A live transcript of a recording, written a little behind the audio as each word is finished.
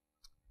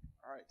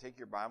All right, take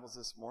your Bibles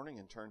this morning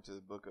and turn to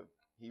the book of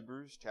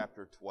Hebrews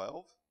chapter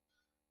 12.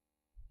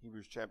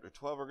 Hebrews chapter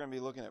 12, we're going to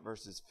be looking at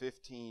verses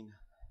 15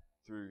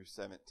 through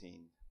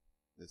 17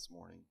 this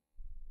morning.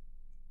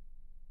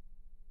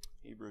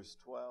 Hebrews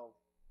 12,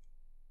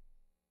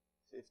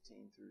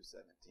 15 through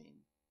 17.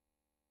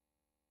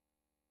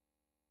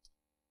 It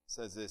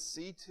says this,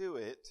 "See to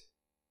it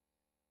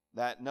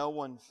that no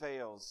one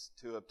fails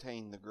to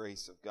obtain the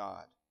grace of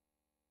God,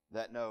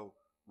 that no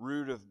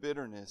root of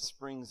bitterness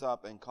springs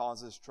up and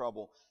causes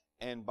trouble,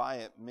 and by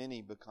it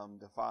many become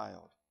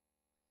defiled.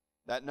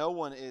 That no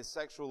one is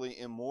sexually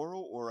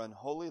immoral or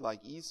unholy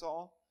like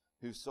Esau,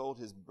 who sold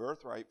his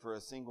birthright for a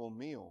single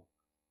meal.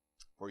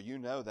 For you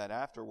know that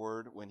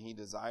afterward, when he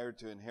desired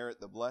to inherit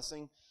the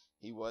blessing,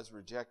 he was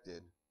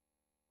rejected,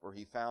 for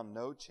he found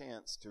no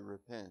chance to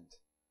repent,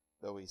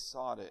 though he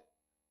sought it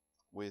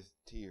with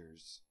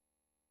tears."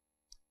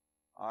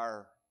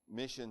 Our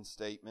mission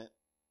statement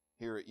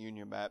here at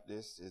Union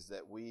Baptist is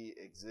that we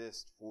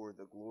exist for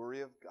the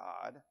glory of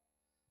God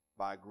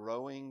by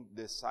growing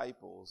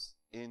disciples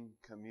in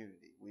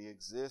community. We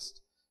exist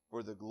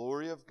for the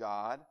glory of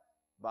God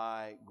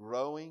by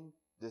growing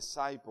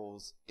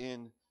disciples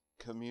in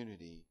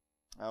community.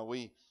 Now,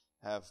 we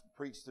have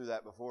preached through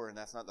that before, and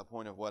that's not the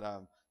point of what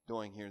I'm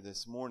doing here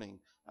this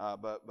morning.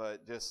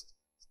 But just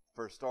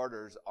for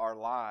starters, our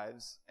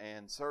lives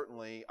and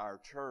certainly our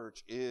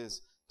church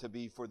is to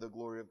be for the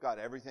glory of God.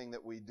 Everything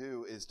that we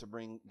do is to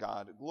bring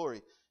God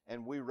glory.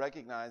 And we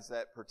recognize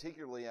that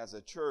particularly as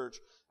a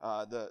church,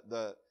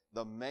 the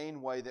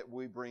main way that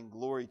we bring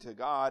glory to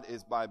God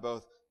is by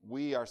both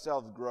we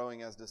ourselves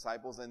growing as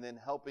disciples and then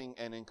helping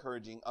and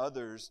encouraging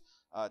others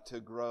to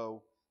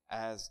grow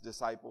as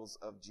disciples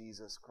of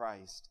Jesus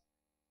Christ.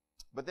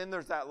 But then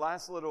there's that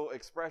last little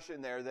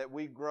expression there that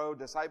we grow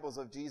disciples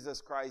of Jesus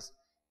Christ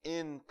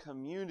in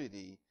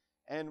community.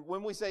 And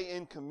when we say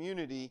in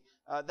community,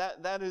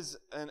 that is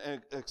an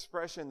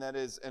expression that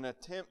is an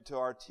attempt to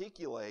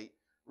articulate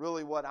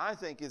really what I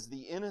think is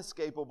the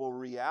inescapable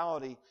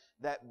reality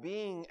that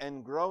being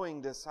and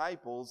growing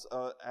disciples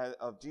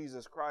of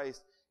Jesus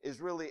Christ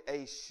is really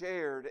a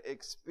shared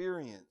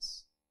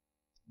experience.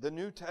 The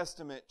New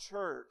Testament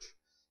church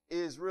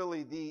is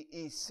really the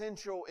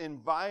essential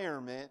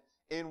environment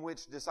in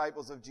which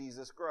disciples of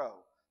Jesus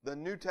grow. The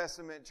New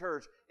Testament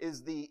church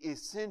is the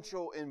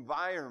essential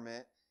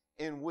environment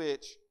in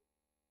which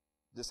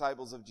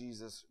disciples of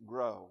Jesus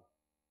grow.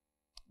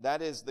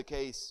 That is the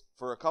case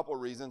for a couple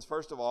reasons.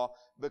 First of all,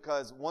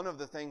 because one of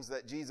the things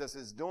that Jesus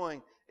is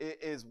doing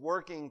is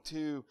working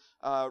to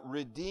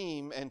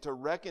redeem and to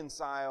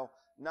reconcile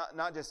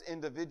not just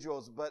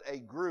individuals, but a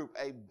group,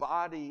 a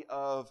body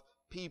of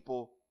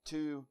people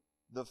to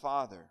the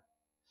Father.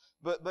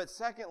 But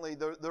secondly,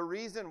 the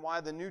reason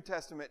why the New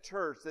Testament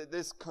church, that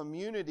this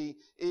community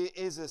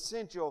is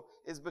essential,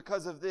 is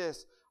because of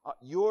this.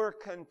 Your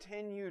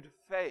continued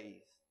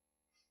faith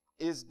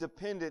is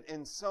dependent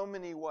in so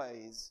many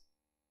ways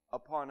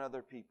upon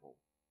other people.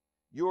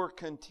 Your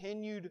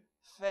continued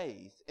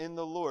faith in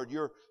the Lord,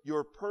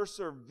 your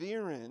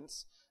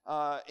perseverance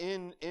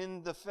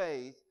in the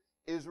faith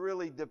is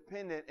really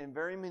dependent in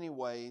very many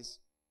ways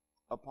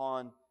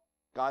upon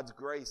God's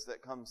grace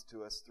that comes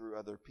to us through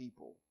other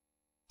people.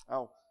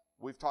 Now,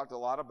 we've talked a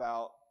lot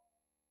about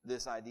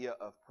this idea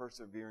of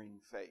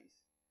persevering faith,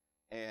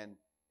 and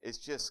it's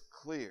just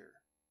clear.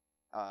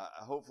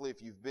 Hopefully,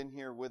 if you've been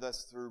here with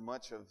us through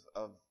much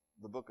of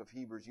the book of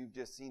Hebrews, you've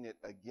just seen it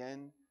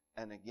again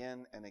and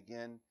again and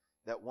again,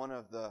 that one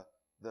of the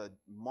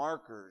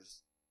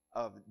markers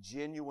of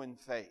genuine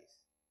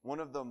faith, one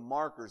of the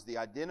markers, the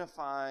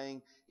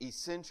identifying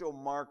essential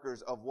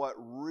markers of what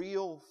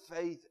real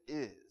faith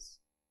is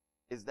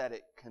that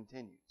it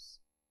continues.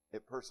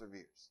 It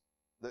perseveres.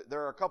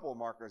 There are a couple of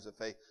markers of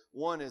faith.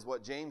 One is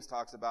what James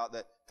talks about,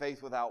 that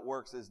faith without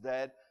works is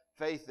dead.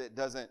 Faith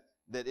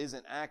that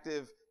isn't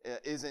active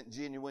isn't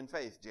genuine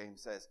faith,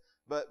 James says.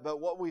 But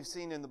what we've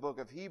seen in the book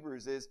of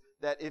Hebrews is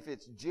that if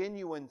it's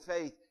genuine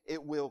faith,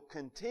 it will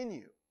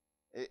continue.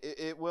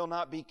 It will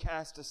not be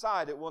cast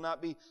aside. It will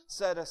not be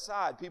set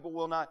aside. People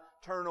will not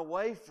turn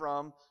away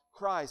from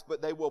Christ,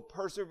 but they will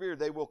persevere.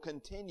 They will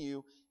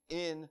continue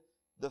in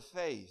the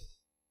faith.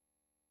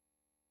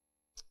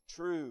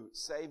 True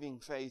saving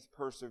faith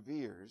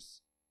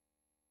perseveres.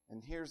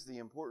 And here's the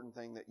important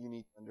thing that you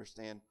need to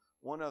understand.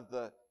 One of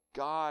the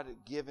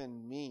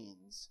God-given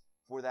means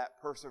for that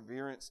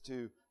perseverance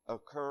to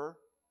occur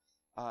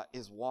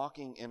is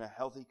walking in a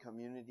healthy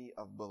community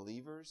of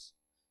believers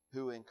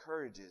who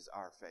encourages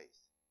our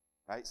faith.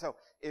 Right? So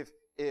if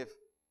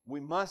we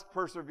must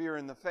persevere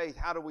in the faith,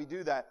 how do we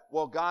do that?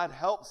 Well, God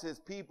helps His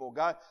people.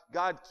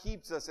 God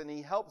keeps us and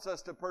He helps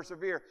us to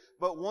persevere.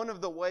 But one of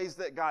the ways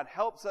that God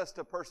helps us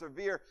to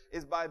persevere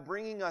is by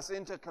bringing us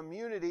into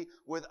community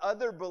with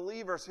other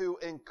believers who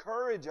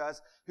encourage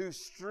us, who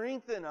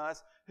strengthen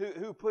us,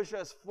 who push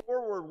us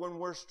forward when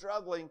we're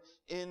struggling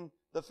in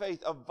the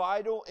faith. A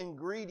vital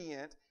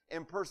ingredient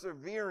in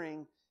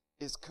persevering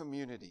is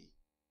community.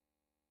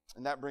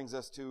 And that brings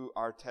us to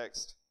our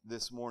text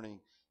this morning,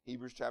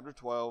 Hebrews chapter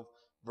 12,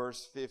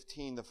 verse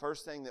 15. The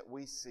first thing that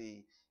we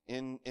see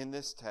in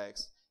this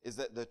text is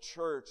that the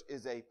church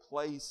is a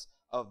place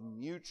of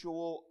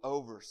mutual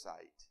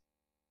oversight.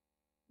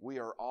 We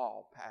are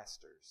all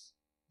pastors.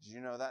 Did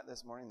you know that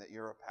this morning, that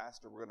you're a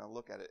pastor? We're going to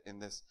look at it in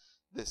this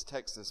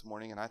text this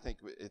morning, and I think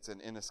it's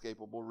an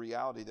inescapable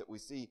reality that we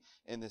see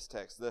in this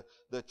text.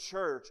 The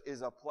church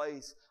is a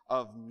place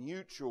of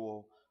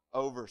mutual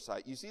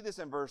oversight. You see this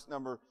in verse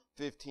number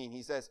 15.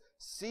 He says,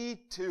 "See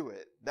to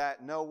it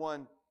that no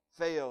one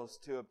fails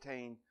to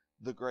obtain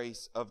the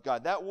grace of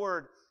God." That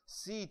word,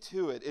 "see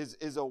to it,"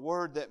 is a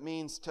word that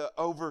means to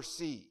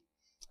oversee.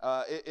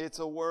 It's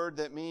a word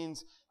that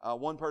means,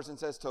 one person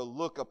says, to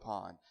look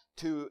upon,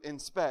 to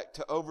inspect,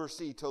 to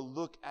oversee, to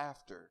look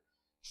after.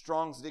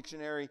 Strong's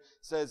dictionary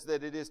says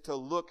that it is to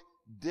look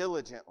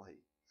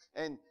diligently.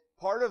 And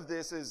part of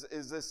this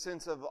is this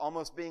sense of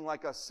almost being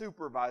like a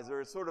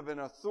supervisor. It's sort of an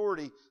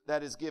authority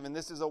that is given.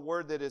 This is a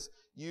word that is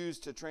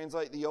used to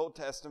translate the Old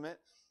Testament.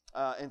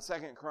 In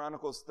 2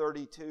 Chronicles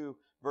 32,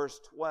 verse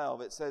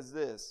 12, it says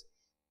this.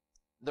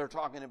 They're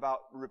talking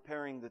about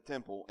repairing the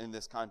temple in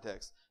this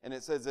context. And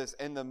it says this,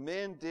 "And the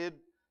men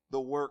did the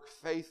work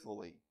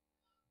faithfully.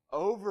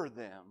 Over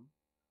them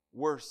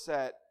were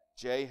set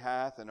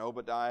Jahath and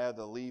Obadiah,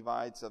 the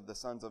Levites of the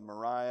sons of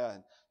Moriah,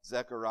 and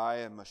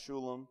Zechariah and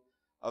Meshullam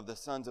of the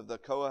sons of the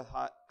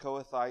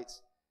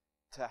Kohathites,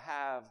 to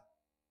have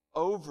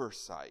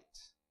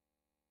oversight."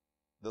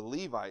 The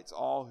Levites,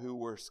 all who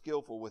were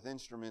skillful with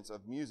instruments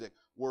of music,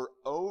 were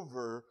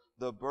over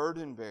the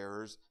burden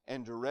bearers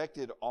and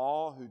directed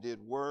all who did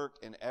work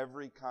in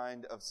every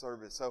kind of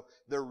service. So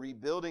they're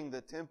rebuilding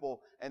the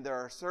temple, and there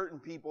are certain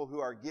people who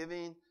are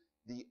giving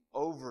the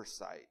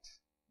oversight.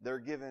 They're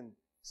given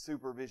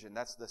supervision.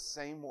 That's the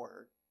same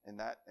word in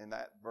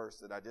that verse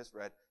that I just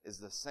read, is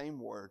the same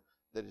word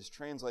that is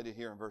translated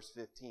here in verse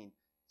 15.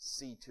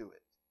 See to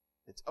it.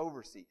 It's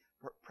oversee.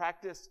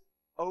 Practice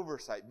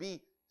oversight.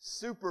 Be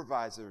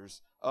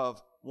supervisors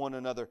of one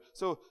another.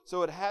 So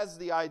it has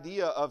the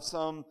idea of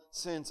some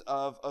sense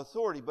of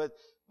authority,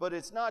 but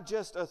it's not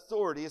just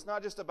authority. It's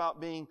not just about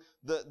being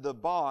the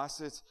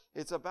boss.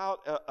 It's about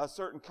a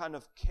certain kind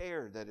of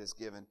care that is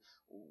given.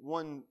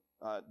 One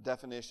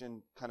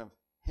definition kind of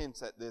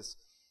hints at this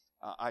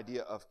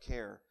idea of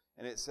care,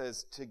 and it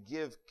says to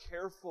give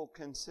careful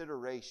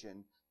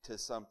consideration to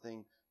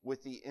something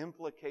with the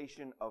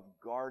implication of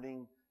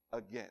guarding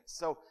against.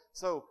 So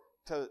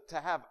to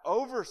have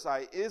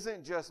oversight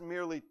isn't just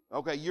merely,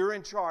 okay, you're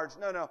in charge.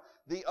 No.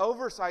 The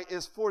oversight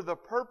is for the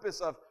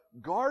purpose of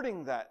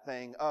guarding that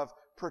thing, of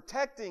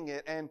protecting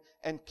it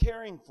and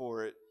caring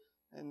for it.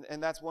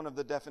 And that's one of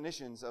the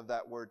definitions of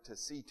that word, to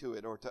see to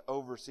it or to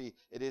oversee.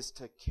 It is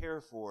to care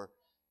for.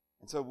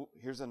 And so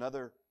here's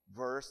another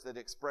verse that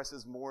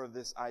expresses more of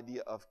this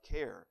idea of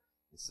care.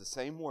 It's the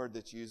same word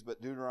that's used,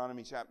 but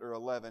Deuteronomy chapter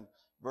 11,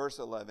 verse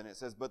 11, it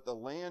says, "But the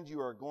land you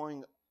are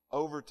going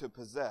over to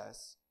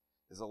possess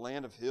is a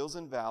land of hills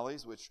and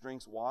valleys, which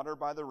drinks water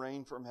by the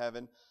rain from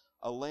heaven,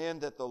 a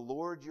land that the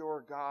Lord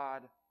your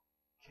God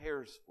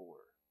cares for."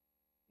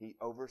 He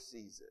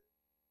oversees it.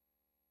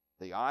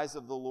 "The eyes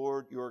of the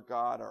Lord your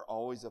God are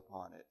always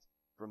upon it,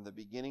 from the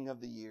beginning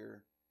of the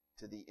year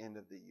to the end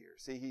of the year."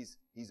 See,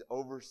 he's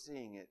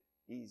overseeing it.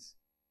 He's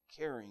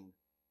caring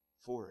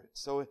for it.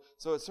 So it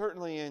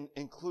certainly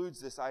includes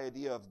this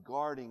idea of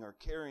guarding or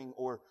caring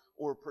or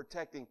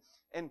protecting.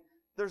 And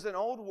there's an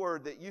old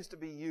word that used to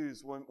be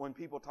used when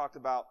people talked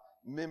about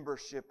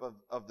membership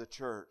of the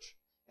church.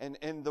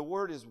 And the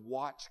word is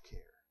watch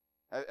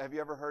care. Have you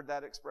ever heard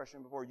that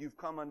expression before? You've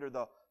come under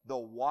the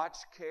watch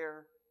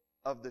care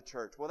of the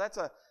church. Well, that's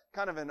a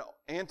kind of an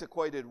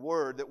antiquated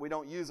word that we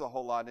don't use a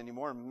whole lot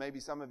anymore. Maybe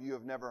some of you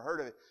have never heard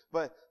of it.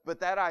 But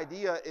that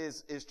idea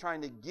is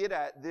trying to get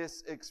at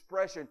this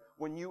expression.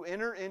 When you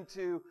enter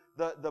into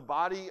the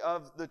body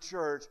of the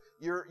church,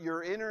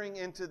 you're entering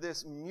into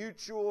this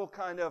mutual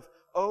kind of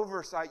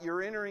oversight.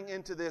 You're entering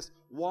into this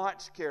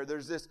watch care.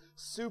 There's this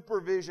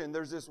supervision.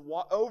 There's this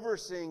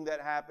overseeing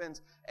that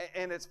happens,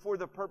 and it's for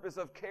the purpose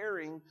of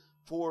caring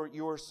for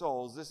your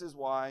souls. This is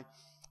why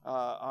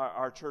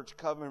our church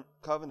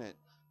covenant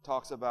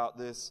talks about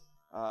this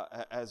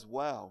as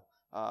well.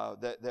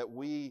 That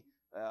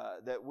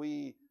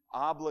we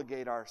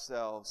obligate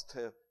ourselves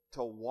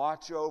to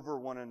watch over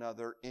one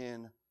another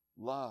in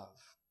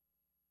love.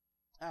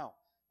 Now,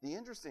 the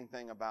interesting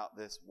thing about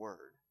this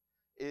word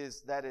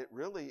is that it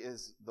really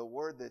is the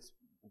word that's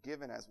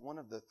given as one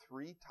of the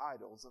 3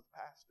 titles of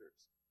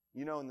pastors.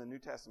 You know, in the New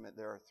Testament,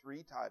 there are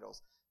 3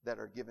 titles that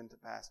are given to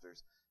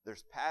pastors.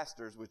 There's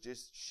pastors, which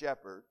is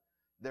shepherd.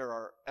 There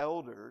are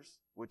elders,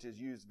 which is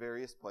used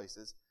various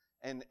places.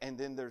 And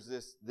then there's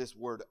this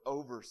word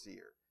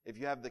overseer. If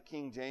you have the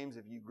King James,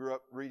 if you grew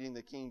up reading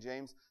the King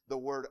James, the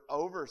word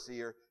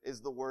overseer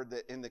is the word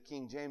that in the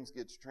King James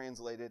gets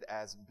translated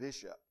as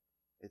bishop.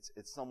 It's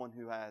someone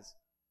who has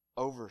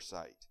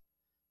oversight.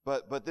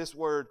 But this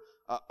word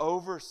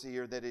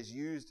overseer that is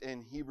used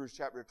in Hebrews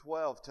chapter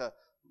 12 to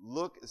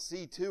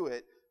see to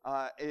it,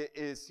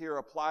 is here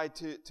applied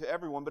to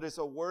everyone. But it's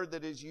a word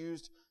that is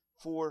used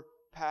for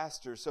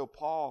pastors. So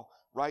Paul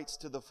writes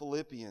to the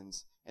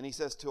Philippians And he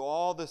says, to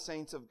all the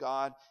saints of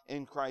God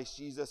in Christ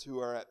Jesus who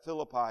are at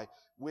Philippi,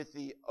 with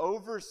the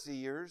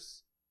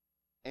overseers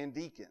and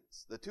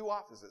deacons. The two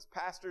offices,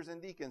 pastors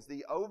and deacons,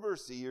 the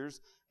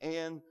overseers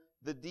and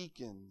the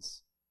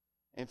deacons.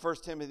 In 1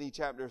 Timothy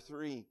chapter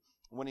 3,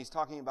 when he's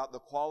talking about the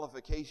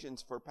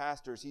qualifications for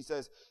pastors, he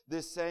says,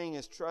 this saying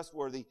is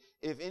trustworthy.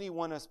 If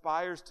anyone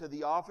aspires to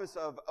the office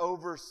of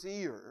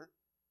overseer,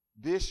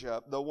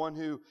 bishop, the one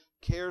who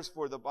cares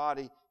for the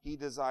body, he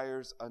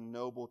desires a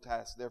noble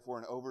task. Therefore,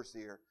 an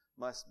overseer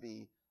must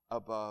be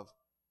above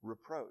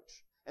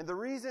reproach. And the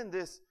reason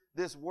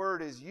this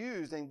word is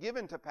used and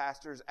given to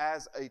pastors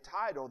as a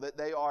title, that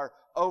they are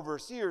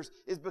overseers,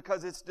 is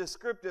because it's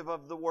descriptive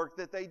of the work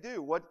that they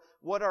do.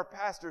 What are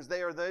pastors?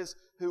 They are those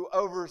who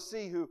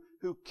oversee,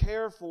 who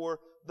care for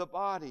the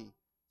body.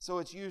 So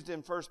it's used in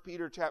 1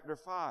 Peter chapter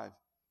 5.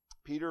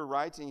 Peter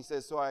writes and he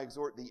says, so I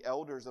exhort the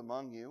elders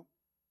among you.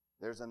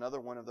 There's another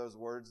one of those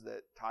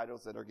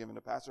titles that are given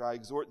to pastor. I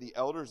exhort the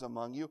elders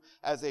among you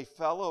as a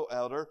fellow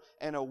elder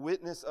and a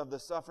witness of the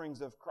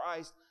sufferings of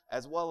Christ,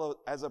 as well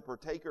as a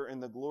partaker in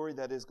the glory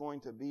that is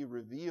going to be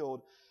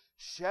revealed.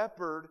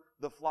 Shepherd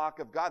the flock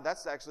of God.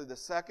 That's actually the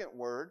second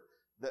word.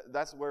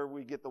 That's where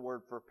we get the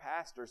word for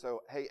pastor.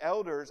 So, hey,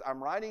 elders,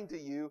 I'm writing to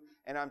you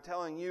and I'm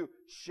telling you,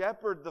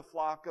 shepherd the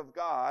flock of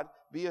God.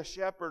 Be a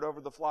shepherd over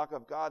the flock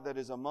of God that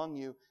is among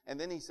you. And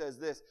then he says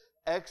this,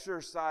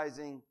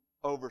 exercising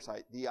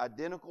oversight. The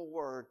identical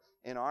word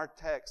in our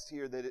text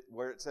here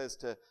where it says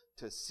to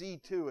see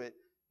to it.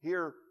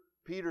 Here,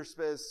 Peter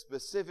says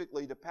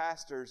specifically to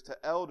pastors, to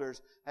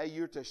elders, hey,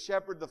 you're to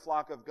shepherd the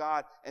flock of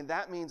God. And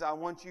that means I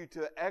want you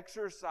to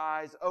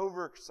exercise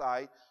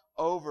oversight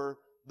over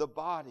the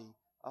body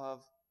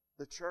of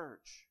the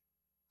church.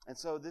 And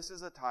so this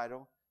is a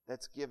title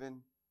that's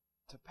given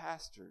to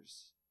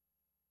pastors.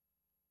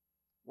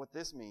 What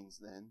this means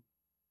then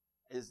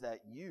is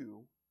that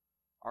you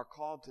are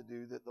called to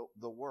do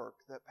the work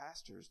that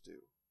pastors do.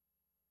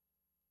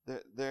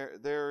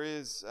 There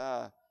is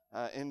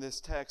in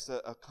this text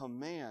a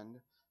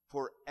command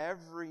for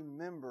every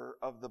member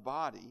of the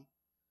body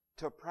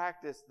to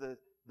practice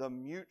the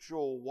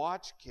mutual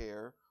watch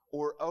care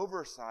or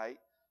oversight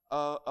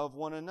of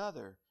one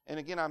another. And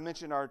again, I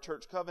mentioned our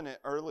church covenant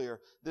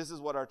earlier. This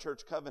is what our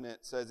church covenant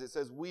says. It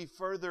says, we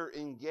further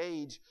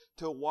engage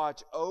to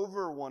watch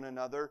over one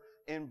another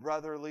in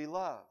brotherly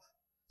love.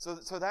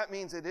 So that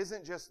means it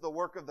isn't just the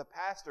work of the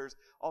pastors.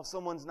 Oh,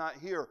 someone's not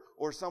here,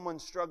 or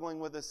someone's struggling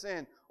with a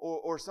sin,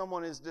 or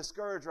someone is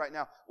discouraged right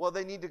now. Well,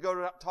 they need to go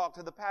to talk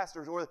to the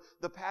pastors, or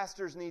the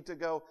pastors need to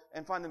go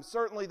and find them.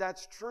 Certainly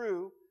that's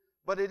true,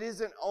 but it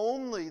isn't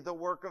only the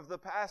work of the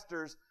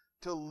pastors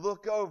to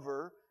look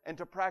over and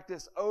to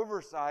practice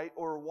oversight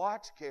or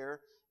watch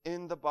care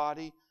in the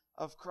body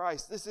of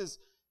Christ.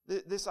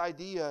 This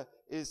idea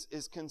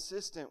is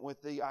consistent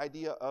with the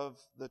idea of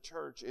the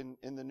church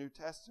in the New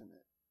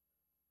Testament.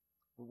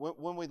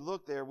 When we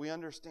look there, we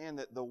understand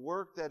that the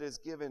work that is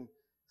given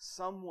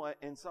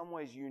in some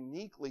ways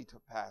uniquely to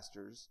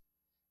pastors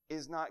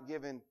is not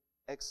given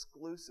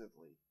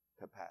exclusively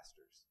to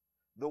pastors.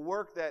 The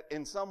work that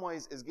in some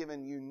ways is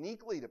given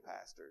uniquely to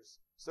pastors,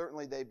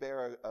 certainly they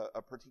bear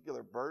a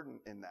particular burden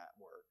in that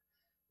work.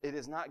 It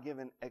is not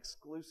given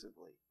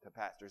exclusively to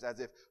pastors, as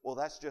if, well,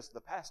 that's just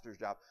the pastor's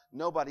job.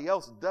 Nobody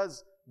else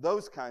does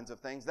those kinds of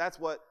things. That's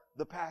what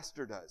the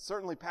pastor does.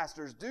 Certainly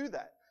pastors do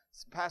that.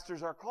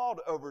 Pastors are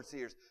called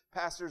overseers.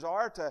 Pastors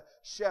are to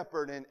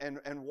shepherd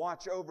and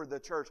watch over the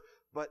church.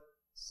 But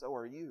so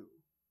are you.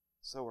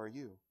 So are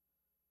you.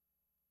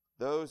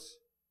 Those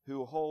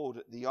who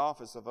hold the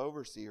office of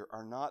overseer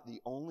are not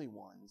the only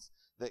ones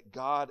that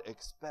God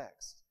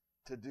expects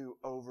to do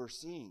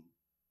overseeing.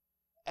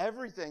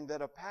 Everything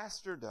that a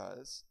pastor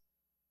does,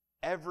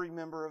 every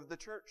member of the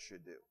church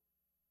should do.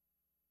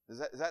 Is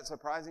that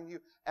surprising to you?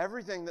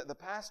 Everything that the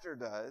pastor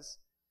does,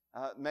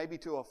 maybe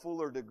to a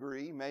fuller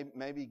degree,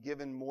 maybe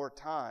given more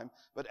time,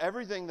 but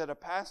everything that a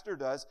pastor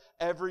does,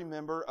 every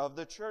member of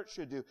the church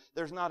should do.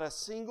 There's not a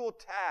single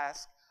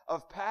task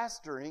of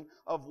pastoring,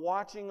 of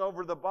watching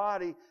over the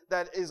body,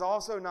 that is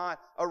also not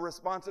a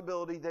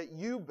responsibility that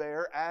you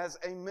bear as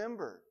a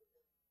member.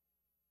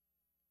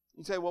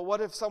 You say, well,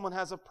 what if someone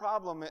has a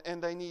problem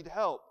and they need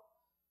help?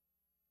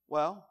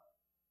 Well,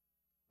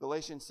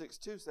 Galatians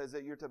 6:2 says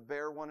that you're to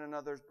bear one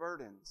another's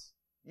burdens.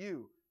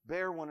 You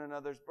bear one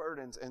another's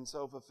burdens and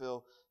so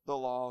fulfill the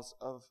law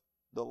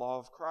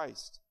of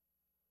Christ.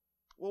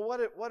 Well,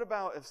 what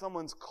about if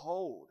someone's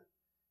cold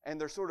and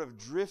they're sort of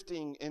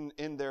drifting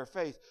in their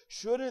faith?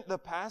 Shouldn't the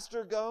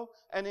pastor go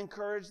and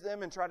encourage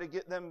them and try to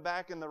get them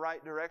back in the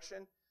right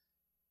direction?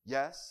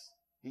 Yes,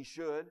 he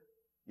should.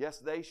 Yes,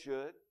 they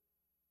should.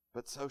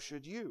 But so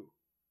should you.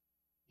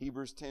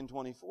 Hebrews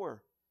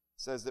 10:24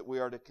 says that we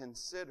are to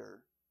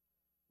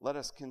let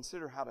us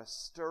consider how to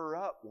stir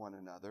up one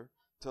another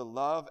to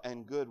love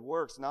and good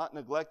works, not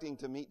neglecting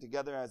to meet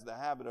together as the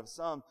habit of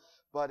some,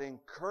 but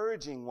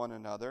encouraging one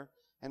another,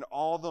 and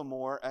all the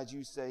more as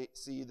you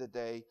see the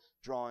day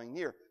drawing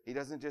near. He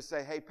doesn't just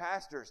say, hey,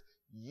 pastors,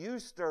 you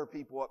stir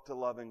people up to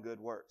love and good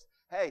works.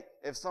 hey,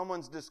 if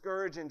someone's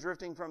discouraged and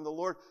drifting from the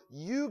Lord,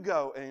 you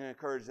go and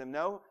encourage them.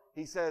 No,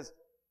 he says,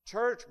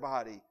 church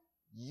body,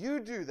 you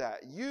do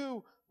that.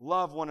 You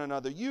love one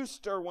another. You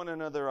stir one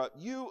another up.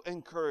 You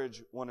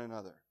encourage one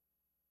another.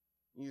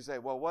 You say,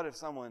 well, what if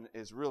someone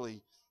is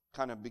really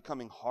kind of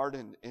becoming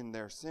hardened in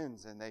their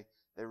sins and they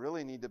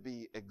really need to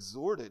be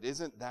exhorted?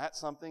 Isn't that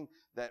something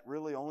that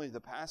really only the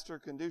pastor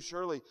can do?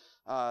 Surely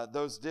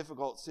those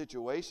difficult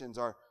situations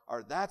are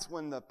that's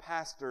when the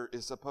pastor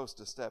is supposed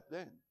to step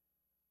in.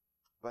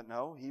 But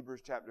no,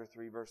 Hebrews chapter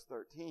 3 verse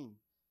 13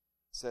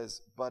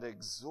 says, but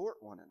exhort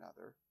one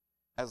another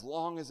as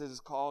long as it is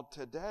called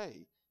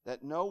today,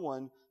 that no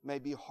one may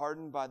be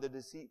hardened by the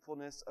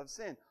deceitfulness of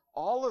sin.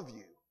 All of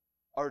you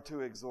are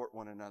to exhort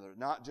one another,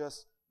 not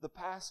just the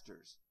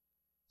pastors.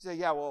 You say,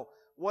 yeah, well,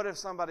 what if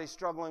somebody's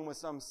struggling with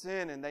some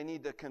sin and they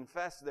need to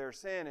confess their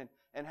sin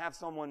and have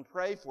someone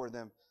pray for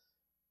them?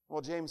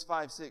 Well, James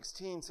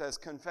 5:16 says,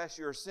 confess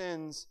your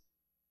sins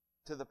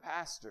to the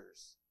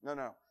pastors.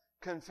 No.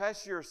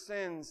 Confess your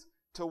sins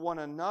to one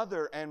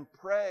another and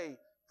pray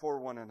for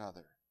one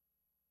another.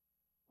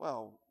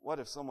 Well, what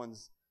if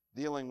someone's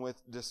dealing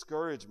with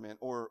discouragement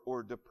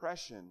or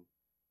depression?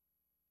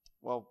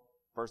 Well,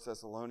 1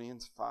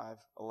 Thessalonians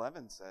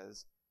 5:11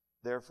 says,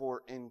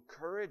 therefore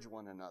encourage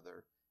one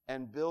another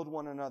and build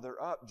one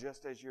another up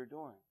just as you're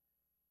doing.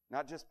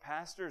 Not just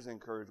pastors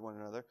encourage one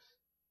another.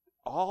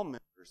 All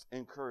members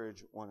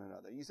encourage one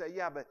another. You say,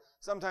 yeah, but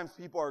sometimes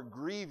people are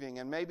grieving,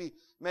 and maybe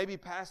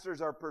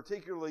pastors are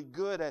particularly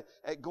good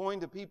at going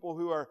to people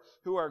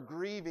who are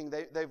grieving.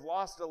 They've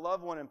lost a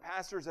loved one, and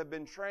pastors have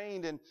been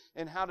trained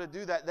in how to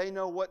do that. They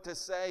know what to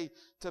say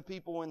to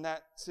people in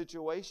that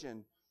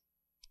situation.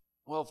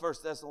 Well, 1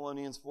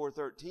 Thessalonians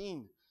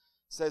 4:13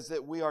 says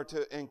that we are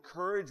to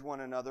encourage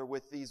one another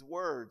with these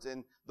words.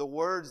 And the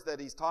words that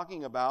he's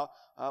talking about,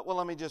 well,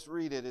 let me just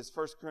read it. It's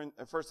 1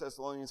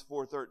 Thessalonians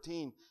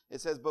 4:13.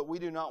 It says, but we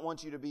do not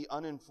want you to be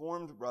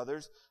uninformed,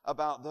 brothers,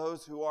 about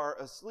those who are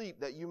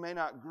asleep, that you may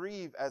not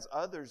grieve as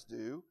others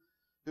do,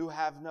 who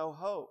have no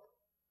hope.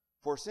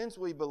 For since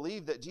we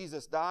believe that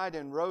Jesus died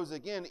and rose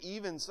again,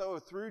 even so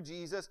through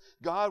Jesus,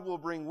 God will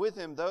bring with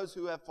him those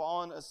who have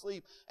fallen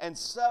asleep. And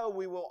so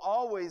we will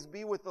always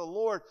be with the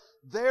Lord.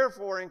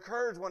 Therefore,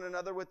 encourage one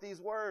another with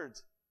these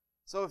words.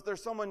 So if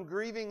there's someone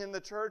grieving in the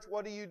church,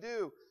 what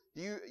do?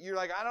 You're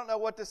like, I don't know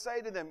what to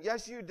say to them.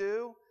 Yes, you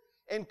do.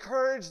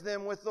 Encourage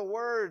them with the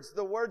words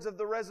of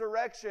the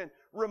resurrection.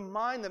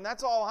 Remind them.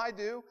 That's all I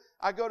do.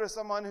 I go to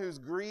someone who's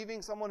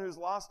grieving, someone who's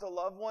lost a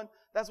loved one.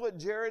 That's what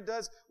Jared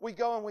does. We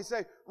go and we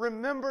say,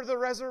 remember the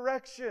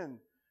resurrection.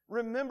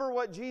 Remember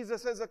what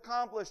Jesus has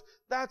accomplished.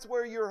 That's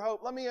where your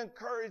hope. Let me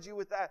encourage you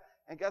with that.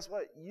 And guess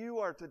what? You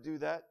are to do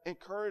that.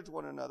 Encourage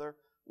one another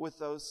with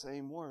those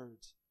same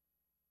words.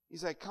 You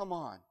say, come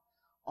on.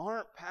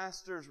 Aren't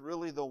pastors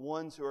really the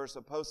ones who are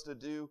supposed to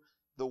do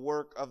the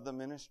work of the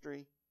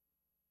ministry?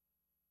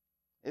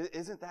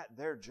 Isn't that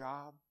their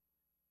job?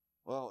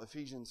 Well,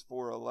 Ephesians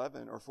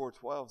 4:11 or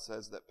 4:12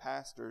 says that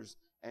pastors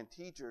and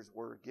teachers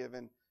were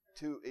given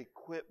to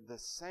equip the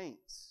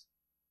saints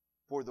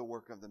for the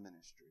work of the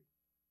ministry.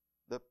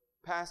 The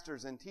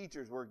pastors and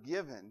teachers were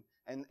given,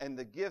 and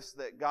the gifts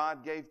that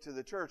God gave to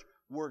the church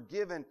were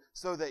given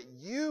so that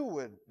you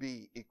would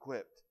be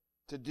equipped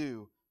to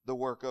do the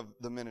work of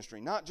the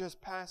ministry. Not just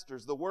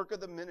pastors. The work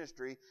of the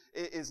ministry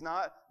is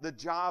not the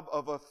job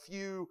of a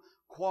few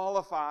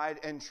qualified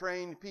and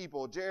trained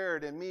people.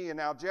 Jared and me and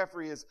now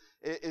Jeffrey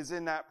is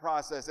in that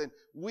process, and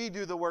we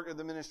do the work of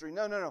the ministry.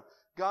 No.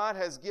 God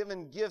has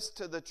given gifts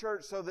to the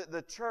church so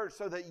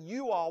that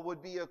you all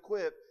would be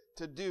equipped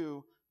to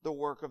do the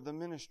work of the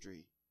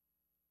ministry.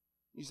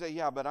 You say,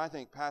 yeah, but I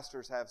think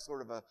pastors have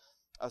sort of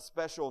a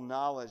special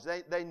knowledge.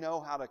 They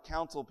know how to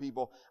counsel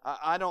people.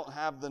 I don't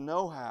have the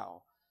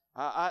know-how.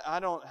 I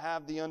don't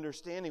have the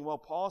understanding. Well,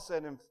 Paul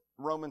said in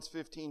Romans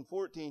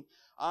 15:14,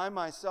 I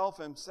myself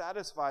am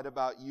satisfied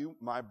about you,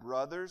 my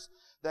brothers,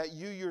 that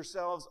you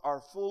yourselves are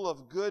full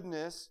of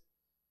goodness,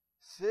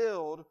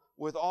 filled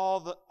with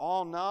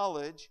all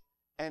knowledge,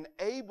 and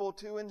able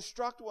to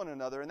instruct one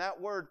another. And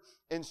that word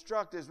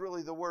instruct is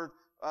really the word,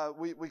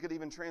 we could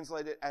even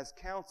translate it as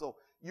counsel.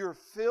 You're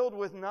filled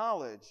with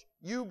knowledge.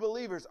 You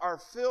believers are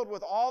filled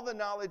with all the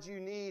knowledge you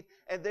need,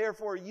 and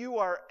therefore you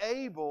are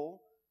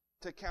able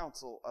to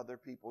counsel other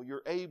people.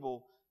 You're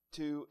able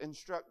to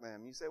instruct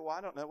them. You say, well,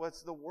 I don't know.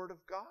 What's the Word of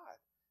God?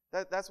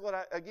 That's what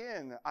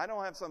I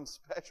don't have some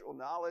special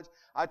knowledge.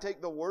 I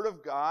take the Word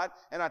of God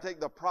and I take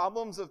the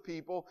problems of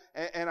people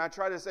and I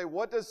try to say,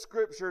 what does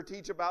Scripture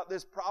teach about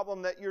this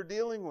problem that you're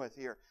dealing with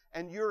here?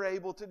 And you're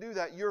able to do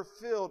that. You're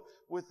filled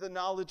with the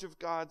knowledge of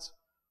God's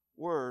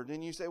Word.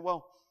 And you say,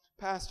 well,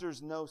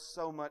 pastors know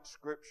so much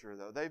Scripture,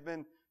 though. They've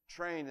been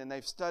trained and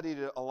they've studied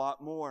it a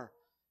lot more.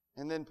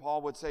 And then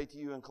Paul would say to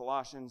you in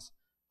Colossians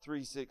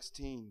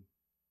 3:16,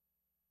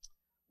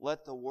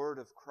 let the word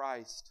of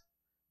Christ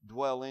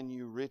dwell in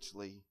you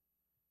richly,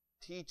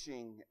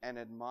 teaching and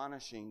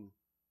admonishing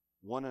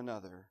one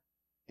another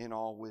in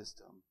all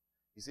wisdom.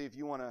 You see, if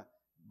you want to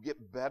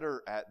get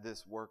better at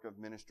this work of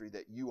ministry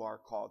that you are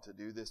called to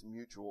do, this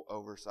mutual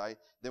oversight,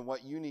 then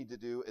what you need to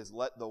do is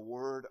let the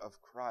word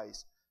of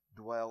Christ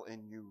dwell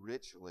in you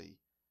richly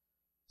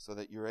so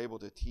that you're able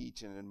to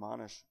teach and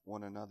admonish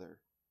one another.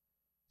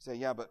 You say,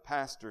 yeah, but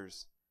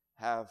pastors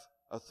have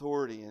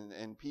authority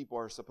and people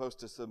are supposed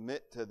to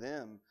submit to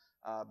them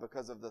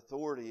because of the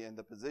authority and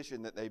the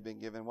position that they've been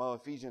given. Well,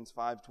 Ephesians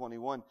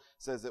 5:21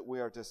 says that we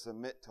are to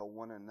submit to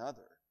one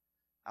another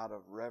out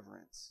of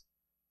reverence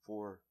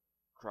for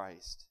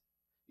Christ.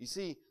 You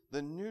see,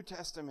 the New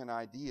Testament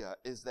idea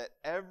is that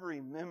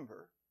every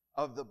member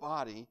of the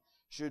body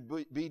should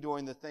be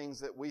doing the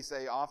things that we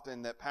say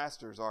often that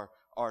pastors are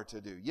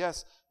to do.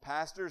 Yes,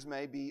 pastors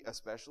may be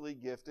especially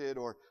gifted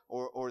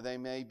or they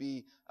may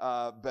be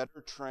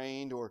better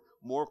trained or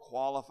more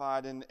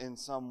qualified in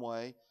some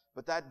way,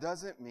 but that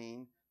doesn't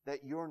mean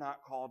that you're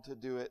not called to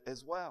do it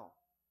as well.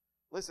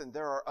 Listen,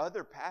 there are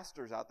other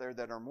pastors out there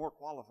that are more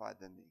qualified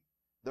than me.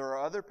 There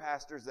are other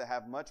pastors that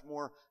have much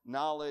more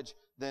knowledge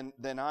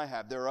than I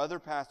have. There are other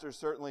pastors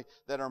certainly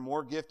that are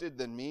more gifted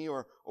than me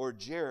or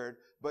Jared,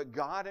 but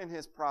God in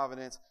His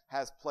providence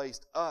has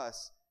placed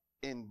us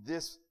in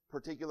this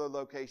particular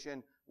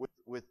location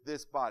with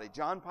this body.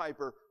 John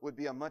Piper would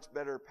be a much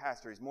better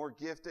pastor. He's more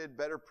gifted,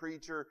 better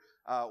preacher,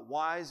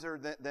 wiser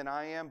than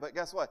I am, but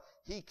guess what?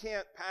 He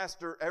can't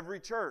pastor every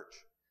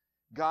church.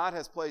 God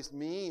has placed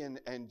me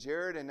and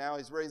Jared, and now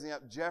He's raising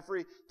up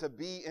Jeffrey to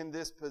be in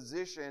this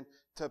position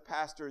to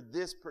pastor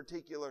this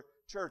particular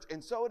church.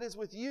 And so it is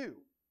with you.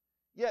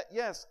 Yet,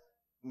 yes,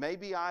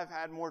 maybe I've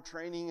had more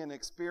training and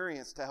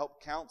experience to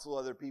help counsel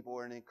other people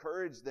and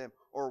encourage them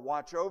or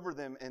watch over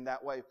them in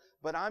that way,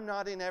 but I'm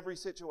not in every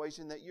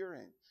situation that you're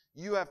in.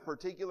 You have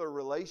particular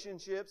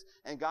relationships,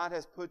 and God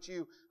has put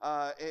you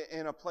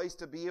in a place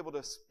to be able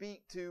to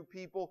speak to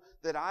people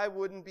that I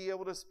wouldn't be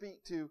able to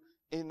speak to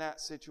in that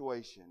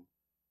situation.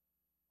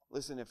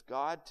 Listen, if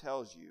God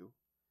tells you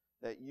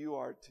that you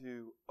are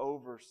to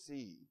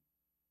oversee,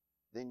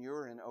 then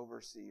you're an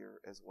overseer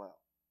as well.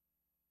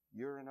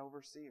 You're an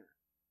overseer.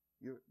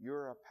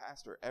 You're a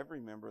pastor.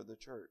 Every member of the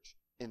church,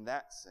 in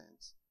that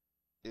sense,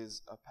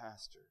 is a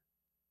pastor.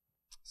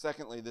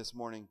 Secondly, this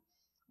morning,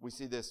 we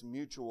see this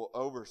mutual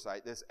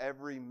oversight, this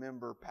every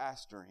member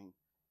pastoring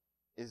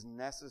is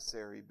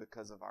necessary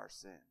because of our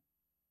sin.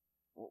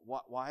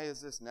 Why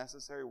is this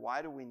necessary?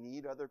 Why do we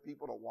need other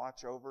people to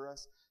watch over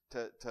us,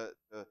 to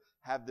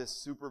have this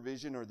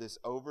supervision or this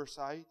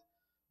oversight?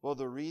 Well,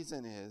 the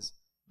reason is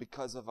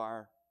because of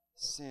our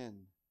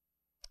sin.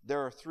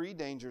 There are three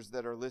dangers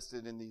that are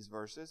listed in these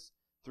verses,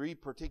 three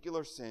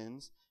particular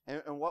sins,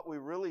 and what we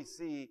really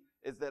see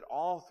is that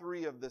all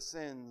three of the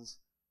sins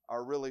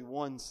are really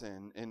one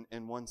sin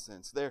in one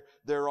sense.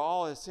 They're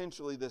all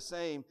essentially the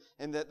same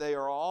in that they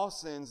are all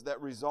sins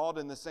that result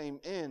in the same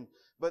end,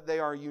 but they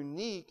are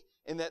unique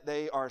in that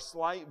they are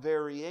slight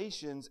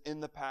variations in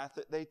the path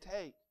that they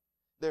take.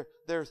 There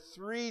are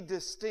three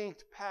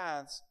distinct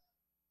paths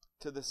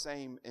to the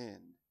same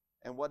end.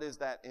 And what is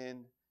that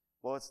end?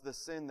 Well, it's the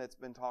sin that's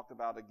been talked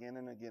about again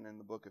and again in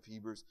the book of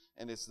Hebrews,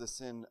 and it's the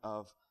sin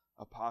of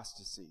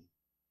apostasy.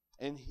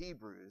 In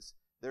Hebrews,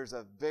 there's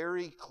a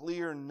very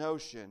clear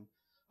notion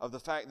of the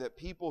fact that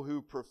people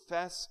who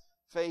profess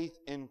faith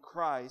in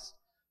Christ,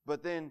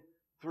 but then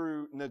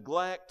through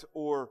neglect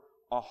or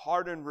a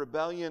hardened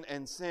rebellion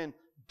and sin,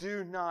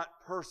 do not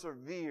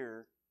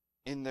persevere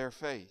in their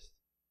faith.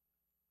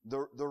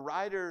 The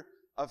writer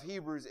of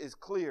Hebrews is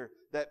clear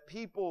that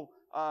people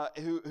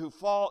who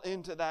fall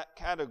into that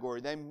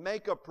category, they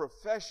make a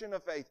profession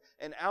of faith,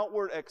 an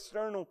outward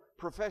external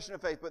profession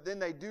of faith, but then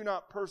they do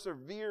not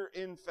persevere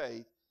in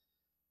faith,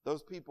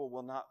 those people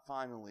will not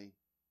finally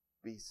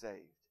be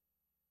saved.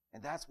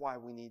 And that's why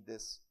we need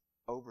this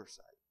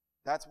oversight.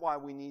 That's why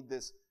we need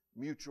this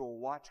mutual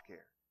watch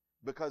care.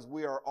 Because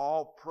we are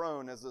all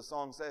prone, as the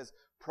song says,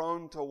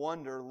 prone to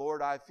wonder,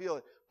 Lord, I feel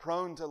it.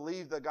 Prone to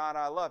leave the God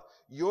I love.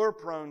 You're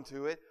prone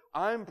to it.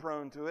 I'm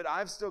prone to it.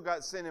 I've still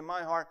got sin in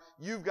my heart.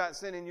 You've got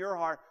sin in your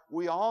heart.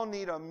 We all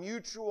need a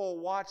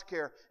mutual watch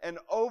care, an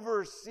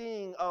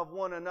overseeing of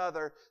one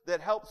another that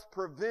helps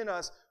prevent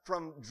us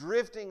from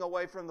drifting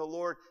away from the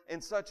Lord in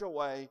such a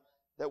way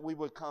that we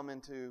would come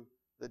into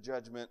the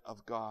judgment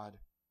of God.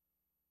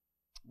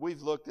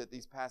 We've looked at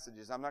these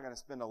passages. I'm not going to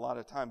spend a lot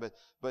of time,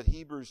 but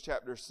Hebrews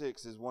chapter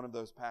 6 is one of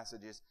those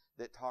passages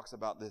that talks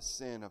about this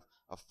sin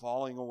of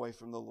falling away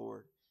from the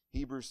Lord.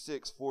 Hebrews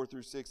 6,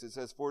 4-6, it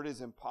says, "For it is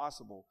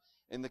impossible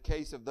in the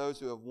case of those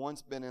who have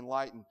once been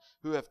enlightened,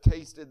 who have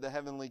tasted the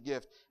heavenly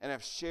gift, and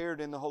have shared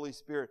in the Holy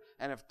Spirit,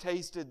 and have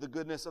tasted the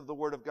goodness of the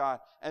Word of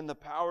God, and the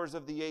powers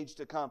of the age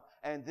to come,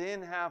 and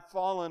then have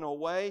fallen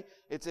away.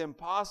 It's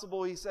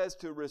impossible," he says,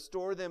 "to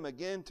restore them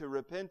again to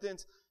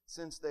repentance,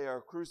 since they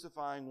are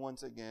crucifying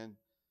once again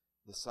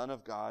the Son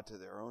of God to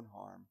their own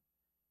harm,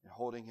 and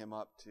holding Him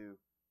up to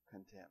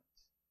contempt."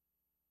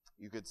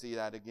 You could see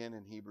that again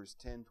in Hebrews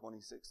 10,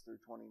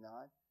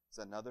 26-29. It's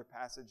another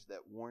passage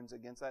that warns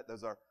against that.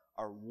 Those are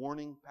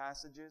warning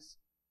passages.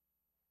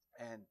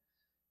 And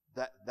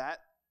that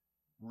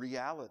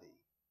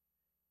reality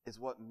is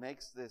what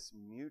makes this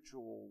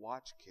mutual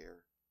watch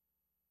care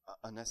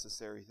a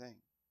necessary thing.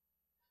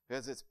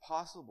 Because it's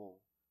possible,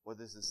 what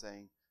this is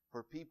saying,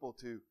 for people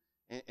to,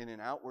 in an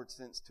outward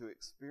sense, to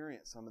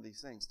experience some of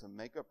these things, to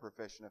make a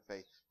profession of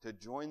faith, to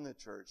join the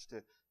church,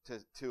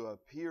 to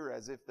appear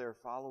as if they're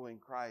following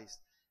Christ,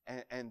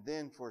 and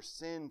then for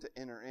sin to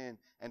enter in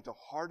and to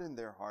harden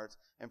their hearts,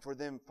 and for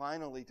them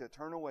finally to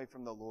turn away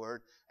from the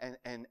Lord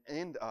and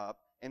end up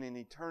in an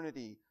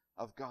eternity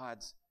of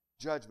God's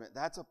judgment.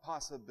 That's a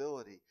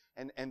possibility.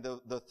 And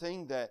the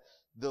thing that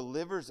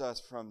delivers us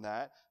from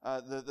that,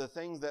 the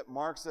thing that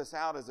marks us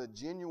out as a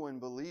genuine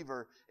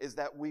believer, is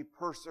that we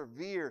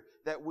persevere,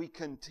 that we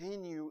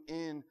continue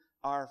in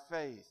our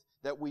faith,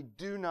 that we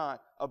do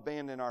not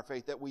abandon our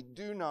faith, that we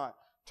do not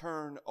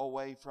turn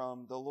away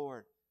from the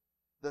Lord.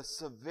 The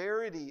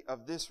severity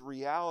of this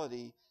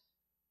reality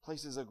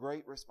places a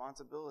great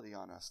responsibility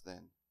on us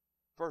then.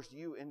 First,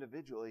 you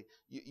individually,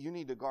 you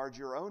need to guard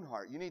your own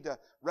heart. You need to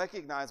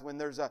recognize when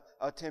there's a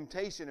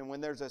temptation and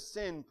when there's a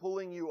sin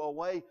pulling you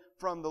away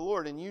from the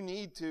Lord. And you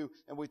need to,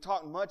 and we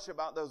talked much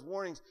about those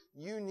warnings,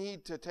 you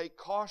need to take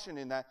caution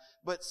in that.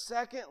 But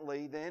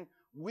secondly, then,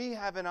 we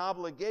have an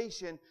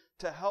obligation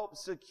to help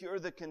secure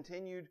the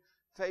continued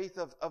faith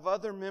of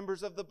other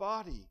members of the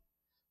body.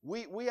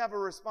 We have a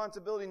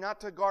responsibility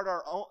not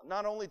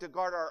only to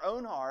guard our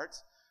own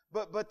hearts,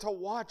 but to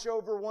watch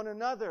over one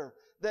another.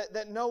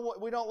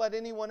 We don't let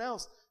anyone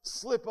else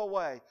slip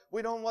away.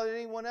 We don't let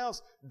anyone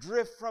else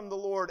drift from the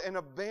Lord and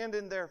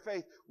abandon their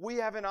faith. We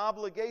have an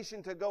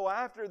obligation to go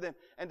after them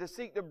and to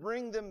seek to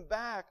bring them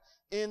back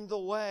in the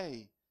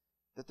way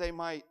that they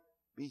might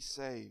be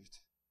saved.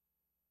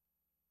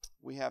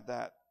 We have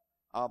that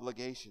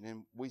obligation,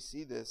 and we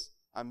see this.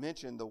 I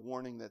mentioned the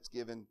warning that's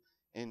given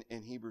in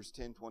Hebrews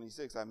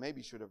 10:26. I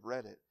maybe should have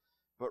read it.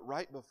 But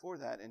right before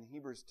that, in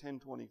Hebrews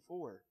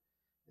 10:24,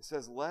 it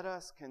says, "Let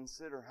us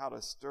consider how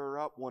to stir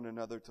up one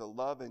another to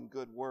love and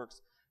good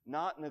works,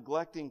 not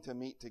neglecting to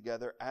meet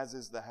together, as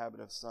is the habit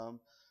of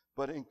some,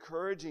 but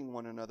encouraging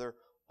one another,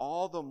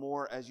 all the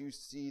more as you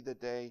see the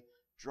day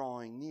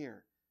drawing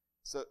near."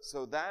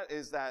 So that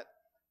is that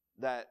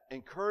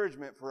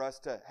encouragement for us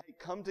to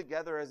come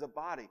together as a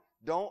body.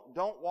 Don't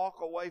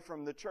walk away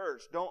from the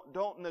church.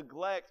 Don't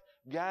neglect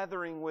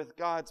gathering with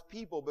God's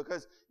people,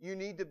 because you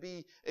need to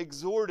be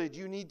exhorted,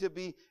 you need to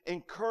be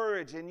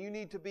encouraged, and you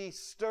need to be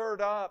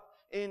stirred up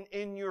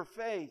in your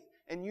faith.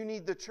 And you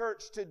need the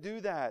church to do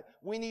that.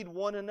 We need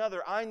one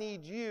another. I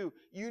need you.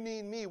 You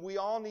need me. We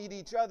all need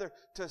each other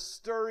to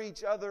stir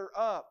each other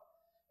up.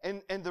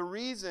 And the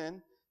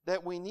reason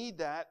that we need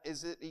that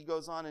is that he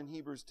goes on in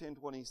Hebrews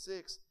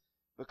 10:26,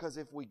 because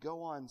if we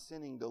go on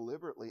sinning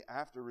deliberately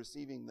after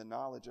receiving the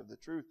knowledge of the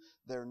truth,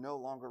 there no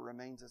longer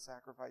remains a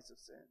sacrifice of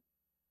sin.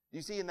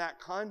 You see, in that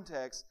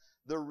context,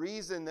 the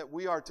reason that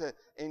we are to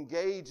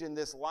engage in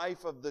this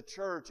life of the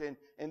church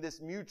and this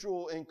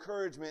mutual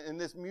encouragement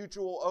and this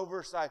mutual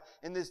oversight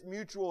and this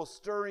mutual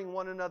stirring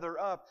one another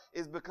up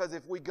is because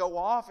if we go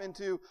off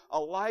into a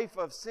life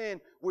of sin,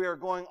 we are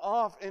going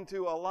off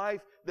into a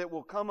life that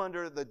will come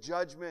under the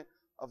judgment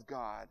of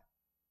God.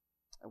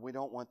 And we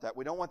don't want that.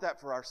 We don't want that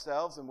for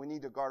ourselves, and we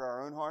need to guard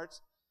our own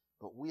hearts,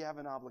 but we have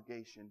an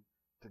obligation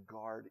to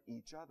guard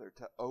each other,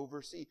 to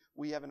oversee.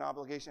 We have an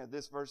obligation, as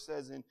this verse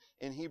says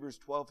in Hebrews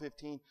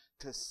 12:15,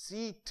 to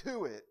see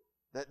to it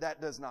that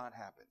does not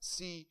happen.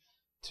 See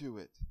to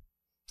it.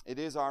 It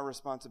is our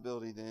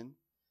responsibility then,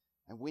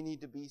 and we need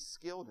to be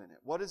skilled in it.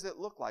 What does it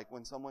look like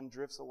when someone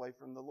drifts away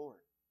from the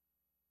Lord?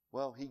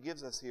 Well, he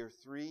gives us here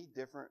 3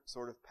 different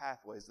sort of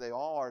pathways. They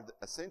all are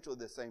essentially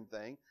the same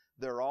thing.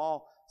 They're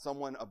all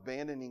someone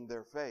abandoning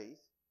their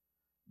faith,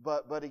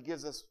 but he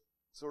gives us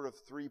sort of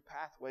 3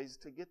 pathways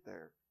to get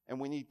there. And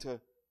we need to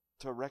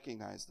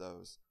recognize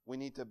those. We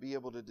need to be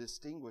able to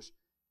distinguish,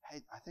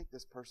 hey, I think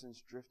this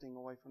person's drifting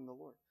away from the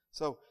Lord.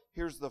 So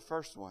here's the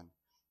first one.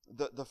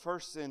 The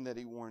first sin that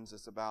he warns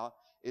us about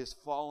is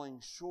falling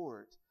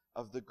short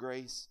of the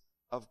grace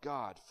of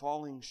God.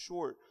 Falling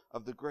short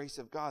of the grace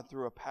of God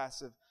through a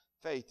passive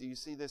faith. Do you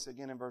see this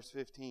again in verse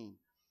 15?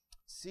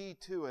 See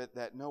to it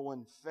that no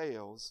one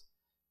fails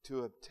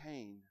to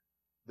obtain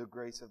the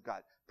grace of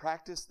God.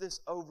 Practice this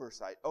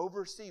oversight.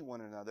 Oversee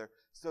one another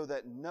so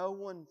that no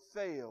one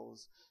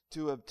fails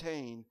to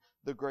obtain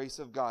the grace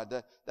of God.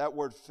 That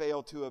word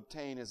fail to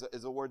obtain is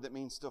a word that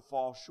means to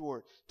fall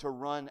short, to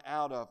run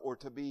out of, or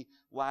to be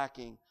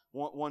lacking.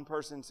 One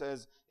person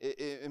says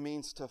it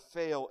means to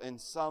fail in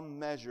some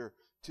measure,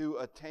 to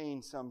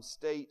attain some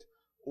state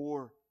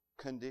or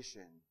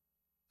condition.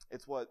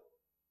 It's what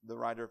the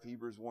writer of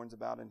Hebrews warns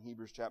about in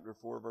Hebrews chapter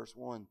 4, verse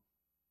 1,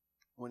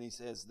 when he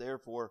says,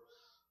 "Therefore,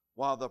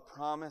 while the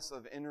promise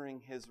of entering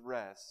his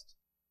rest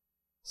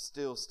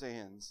still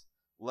stands,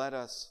 let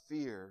us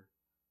fear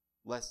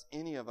lest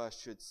any of us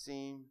should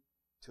seem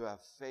to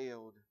have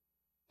failed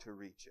to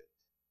reach it."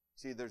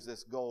 See, there's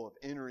this goal of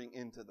entering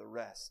into the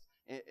rest,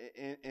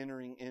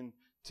 entering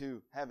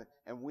into heaven.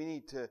 And we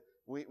need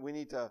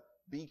to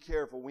be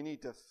careful. We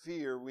need to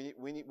fear. We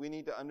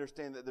need to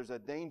understand that there's a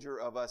danger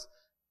of us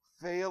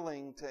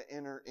failing to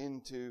enter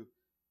into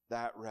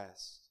that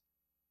rest.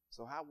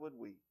 So how would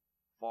we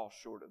fall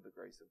short of the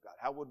grace of God?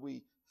 How would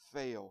we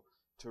fail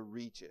to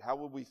reach it? How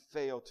would we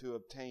fail to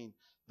obtain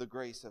the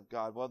grace of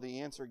God? Well,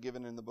 the answer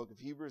given in the book of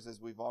Hebrews, as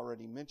we've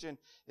already mentioned,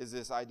 is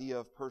this idea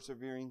of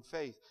persevering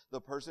faith. The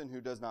person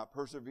who does not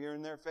persevere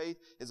in their faith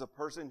is a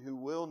person who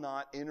will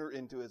not enter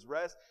into his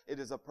rest. It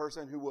is a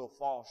person who will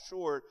fall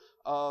short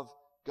of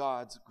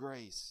God's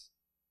grace.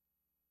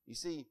 You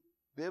see,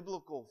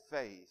 biblical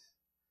faith,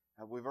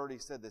 and we've already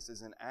said this,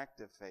 is an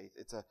active faith.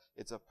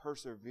 It's a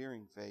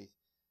persevering faith.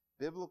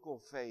 Biblical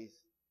faith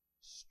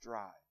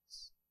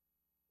strives.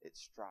 It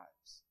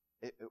strives.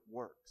 It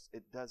works.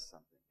 It does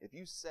something. If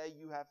you say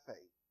you have faith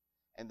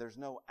and there's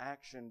no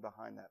action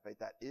behind that faith,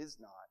 that is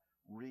not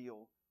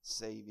real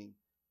saving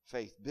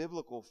faith.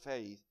 Biblical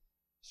faith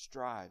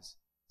strives.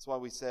 That's why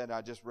we said,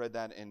 I just read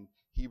that in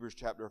Hebrews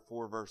chapter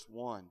 4, verse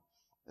 1,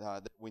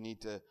 that we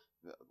need to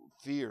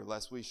fear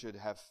lest we should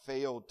have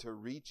failed to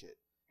reach it.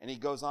 And he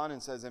goes on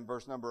and says in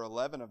verse number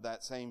 11 of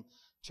that same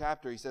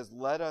chapter, he says,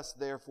 let us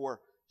therefore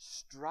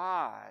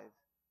strive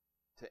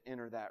to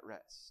enter that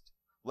rest.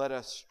 Let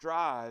us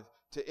strive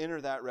to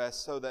enter that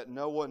rest so that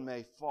no one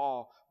may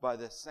fall by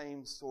the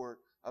same sort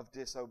of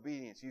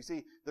disobedience. You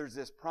see, there's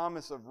this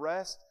promise of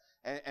rest,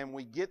 and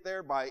we get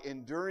there by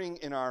enduring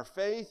in our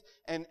faith,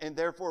 and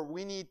therefore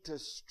we need to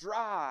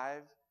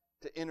strive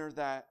to enter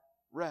that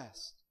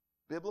rest.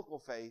 Biblical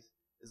faith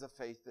is a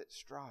faith that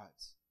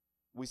strives.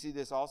 We see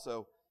this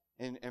also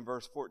in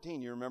verse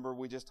 14. You remember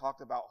we just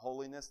talked about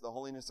holiness, the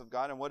holiness of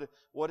God, and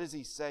what does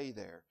he say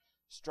there?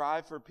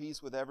 Strive for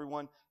peace with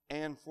everyone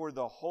and for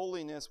the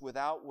holiness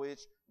without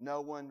which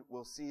no one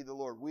will see the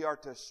Lord. We are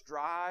to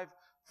strive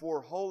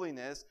for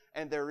holiness,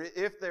 and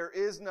if there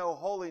is no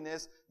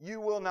holiness, you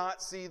will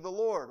not see the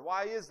Lord.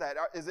 Why is that?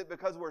 Is it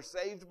because we're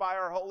saved by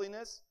our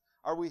holiness?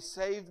 Are we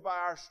saved by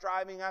our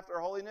striving after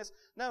holiness?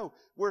 No,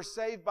 we're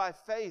saved by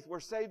faith. We're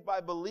saved by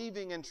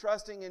believing and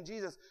trusting in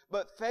Jesus.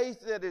 But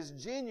faith that is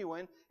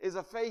genuine is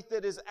a faith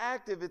that is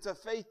active. It's a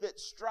faith that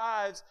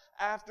strives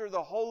after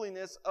the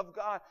holiness of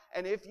God.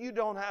 And if you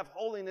don't have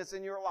holiness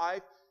in your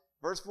life,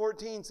 verse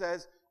 14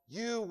 says,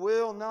 you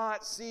will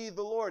not see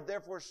the Lord.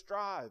 Therefore,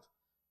 strive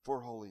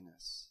for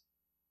holiness.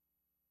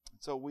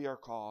 So we are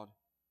called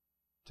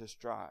to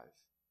strive.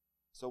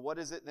 So what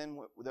is it then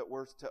that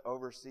we're to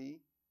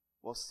oversee?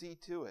 Well, see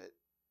to it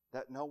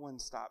that no one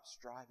stops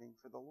striving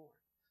for the Lord.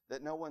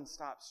 That no one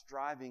stops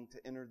striving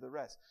to enter the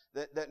rest.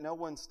 That no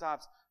one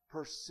stops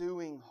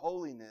pursuing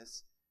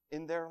holiness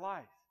in their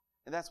life.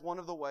 And that's one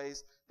of the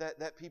ways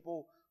that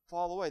people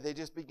fall away. They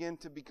just begin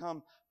to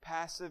become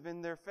passive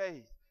in their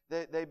faith.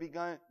 They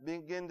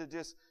begin to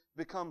just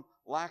become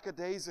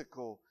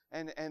lackadaisical.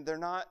 And they're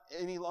not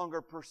any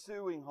longer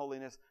pursuing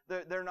holiness.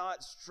 They're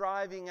not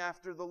striving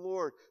after the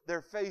Lord.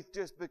 Their faith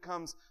just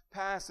becomes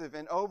passive.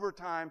 And over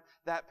time,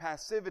 that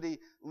passivity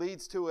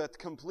leads to a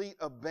complete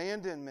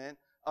abandonment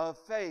of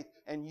faith.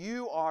 And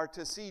you are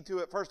to see to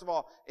it, first of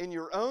all, in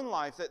your own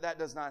life that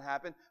does not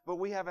happen. But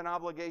we have an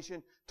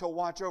obligation to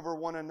watch over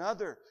one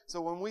another.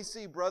 So when we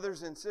see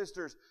brothers and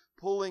sisters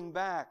pulling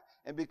back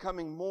and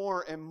becoming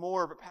more and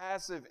more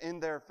passive in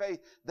their faith,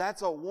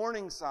 that's a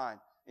warning sign.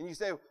 And you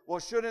say, well,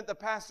 shouldn't the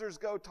pastors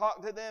go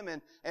talk to them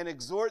and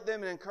exhort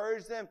them and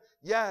encourage them?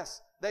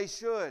 Yes, they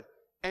should.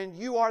 And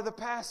you are the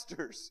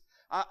pastors.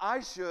 I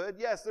should.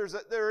 Yes,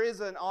 there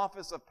is an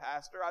office of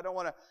pastor. I don't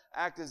want to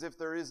act as if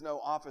there is no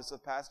office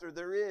of pastor.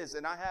 There is,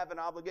 and I have an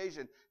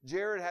obligation.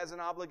 Jared has an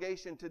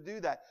obligation to do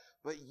that.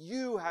 But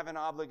you have an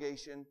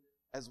obligation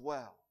as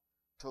well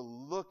to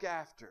look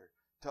after,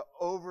 to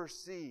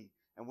oversee.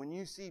 And when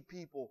you see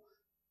people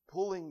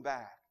pulling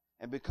back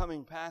and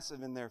becoming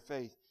passive in their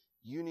faith,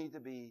 you need to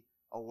be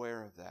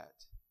aware of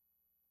that.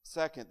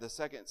 Second, the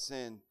second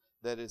sin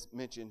that is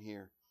mentioned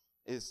here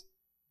is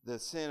the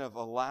sin of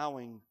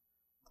allowing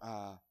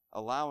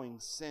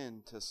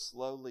sin to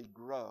slowly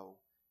grow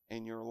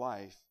in your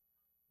life,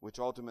 which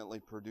ultimately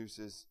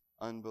produces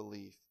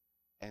unbelief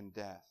and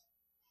death.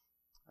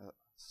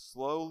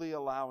 Slowly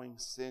allowing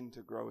sin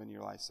to grow in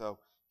your life. So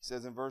he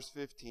says in verse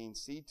 15,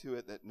 see to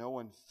it that no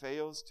one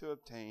fails to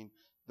obtain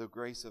the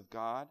grace of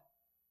God,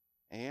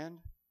 and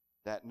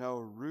that no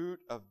root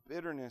of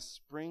bitterness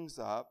springs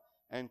up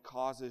and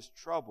causes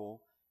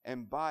trouble,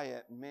 and by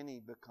it many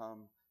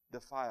become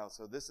defiled.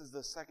 So this is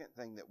the second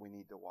thing that we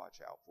need to watch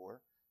out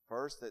for.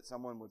 First, that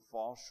someone would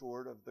fall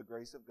short of the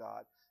grace of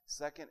God.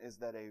 Second is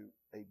that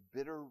a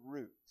bitter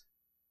root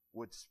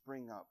would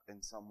spring up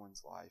in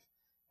someone's life,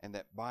 and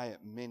that by it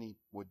many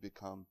would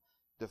become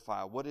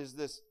defiled. What is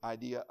this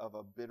idea of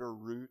a bitter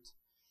root?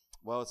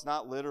 Well, it's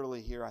not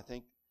literally here, I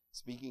think,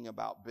 speaking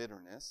about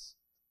bitterness.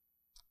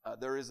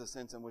 There is a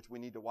sense in which we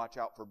need to watch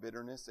out for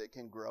bitterness. It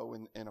can grow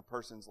in a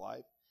person's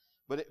life.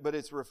 But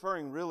it's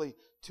referring really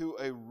to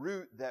a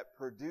root that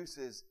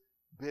produces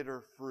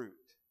bitter fruit.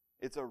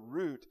 It's a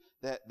root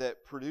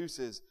that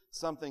produces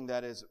something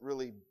that is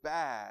really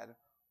bad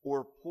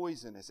or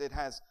poisonous. It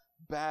has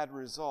bad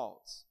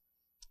results.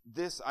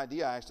 This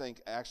idea, I think,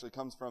 actually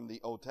comes from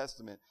the Old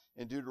Testament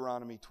in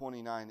Deuteronomy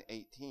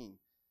 29:18.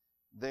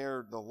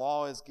 There, the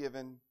law is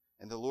given,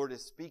 And the Lord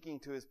is speaking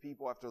to His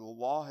people after the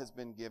law has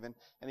been given.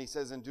 And He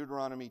says in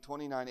Deuteronomy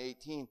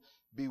 29:18,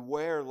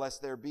 beware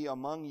lest there be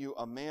among you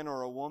a man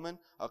or a woman,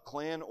 a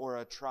clan or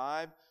a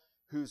tribe,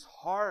 whose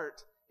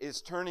heart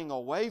is turning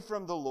away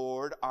from the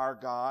Lord our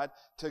God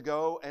to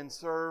go and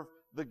serve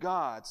the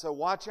God. So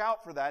watch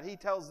out for that. He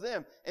tells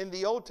them in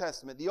the Old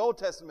Testament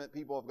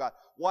people of God,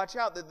 watch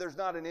out that there's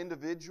not an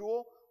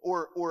individual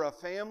or a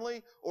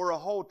family or a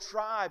whole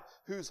tribe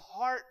whose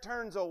heart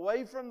turns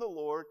away from the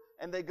Lord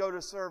and they go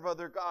to serve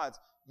other gods.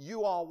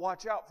 You all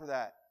watch out for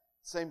that.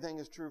 Same thing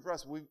is true for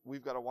us.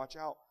 We've got to watch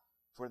out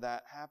for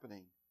that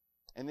happening.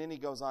 And then he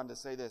goes on to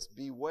say this,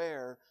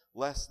 beware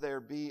lest there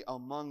be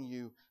among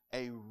you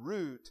a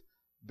root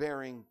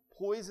bearing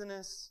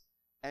poisonous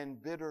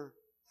and bitter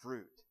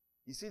fruit.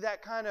 You see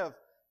that kind of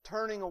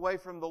turning away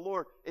from the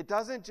Lord? It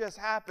doesn't just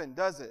happen,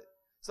 does it?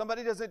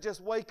 Somebody doesn't just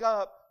wake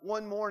up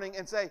one morning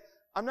and say,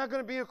 I'm not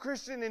going to be a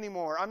Christian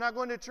anymore. I'm not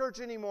going to church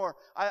anymore.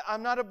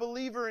 I'm not a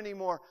believer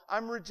anymore.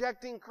 I'm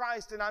rejecting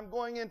Christ and I'm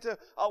going into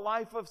a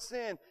life of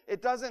sin.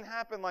 It doesn't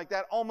happen like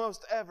that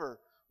almost ever.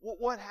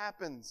 What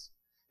happens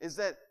is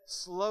that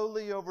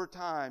slowly over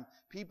time,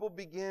 people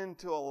begin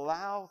to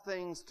allow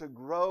things to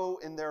grow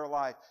in their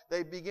life.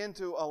 They begin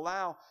to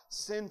allow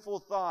sinful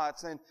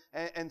thoughts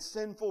and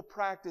sinful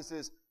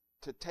practices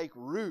to take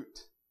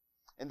root.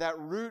 And that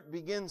root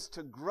begins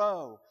to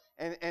grow.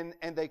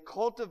 And they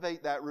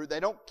cultivate that root. They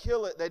don't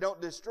kill it. They don't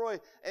destroy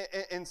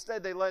it.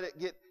 Instead, they let it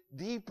get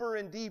deeper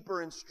and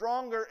deeper and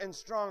stronger and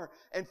stronger.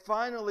 And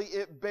finally,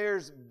 it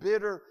bears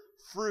bitter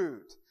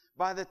fruit.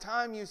 By the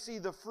time you see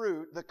the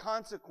fruit, the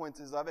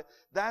consequences of it,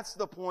 that's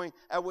the point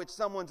at which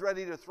someone's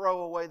ready to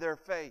throw away their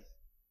faith.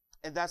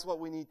 And that's what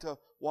we need to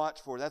watch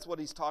for. That's what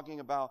he's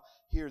talking about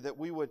here, that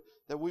we would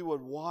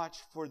watch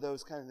for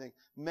those kind of things.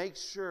 Make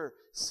sure,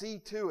 see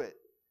to it,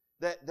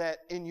 that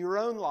in your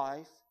own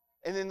life,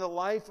 and in the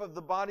life of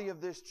the body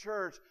of this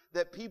church,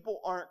 that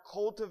people aren't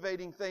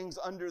cultivating things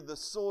under the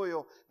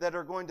soil that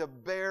are going to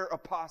bear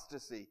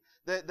apostasy,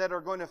 that are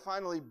going to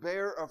finally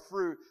bear a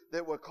fruit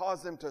that would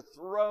cause them to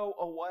throw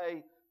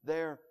away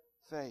their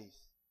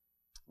faith.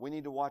 We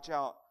need to watch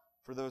out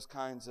for those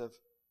kinds of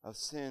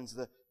sins.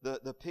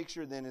 The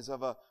picture then is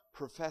of a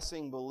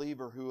professing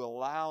believer who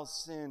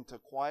allows sin to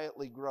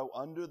quietly grow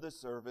under the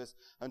surface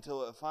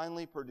until it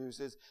finally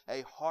produces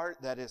a heart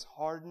that is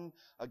hardened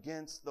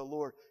against the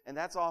Lord. And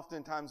that's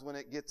oftentimes when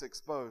it gets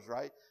exposed,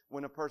 right?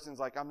 When a person's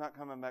like, I'm not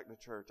coming back to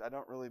church. I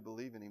don't really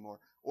believe anymore.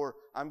 Or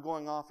I'm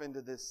going off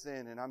into this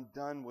sin and I'm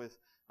done with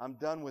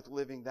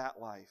living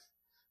that life.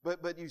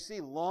 But you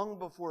see, long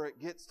before it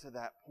gets to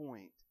that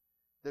point,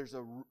 there's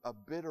a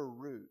bitter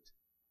root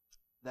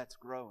that's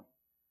growing.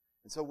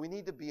 And so we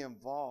need to be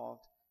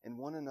involved in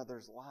one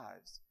another's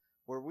lives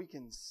where we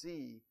can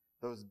see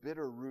those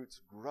bitter roots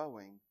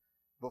growing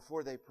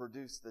before they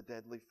produce the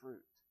deadly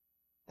fruit.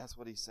 That's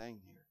what he's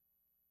saying here.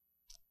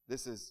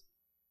 This is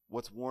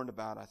what's warned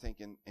about, I think,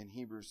 in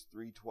Hebrews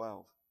 3:12.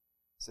 It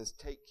says,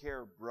 take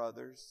care,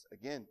 brothers.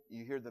 Again,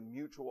 you hear the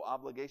mutual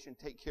obligation.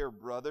 Take care,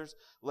 brothers,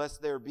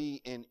 lest there be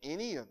in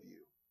any of you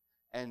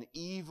an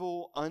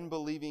evil,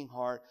 unbelieving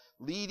heart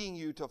leading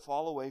you to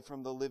fall away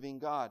from the living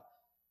God.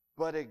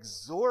 But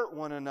exhort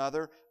one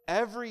another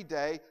every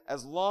day,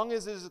 as long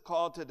as it is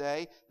called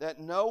today, that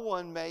no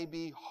one may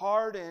be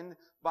hardened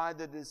by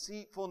the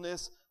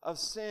deceitfulness of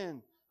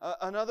sin.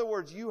 In other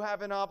words, you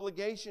have an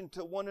obligation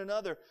to one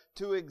another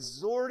to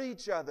exhort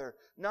each other,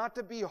 not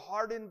to be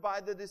hardened by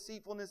the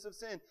deceitfulness of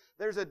sin.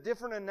 There's a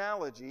different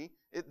analogy.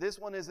 This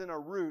one isn't a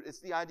root.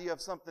 It's the idea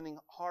of something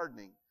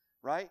hardening,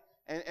 right?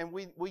 And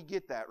we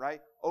get that,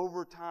 right?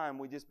 Over time,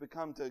 we just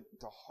become to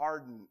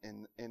harden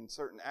in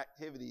certain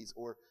activities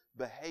or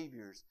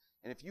behaviors.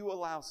 And if you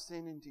allow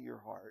sin into your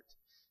heart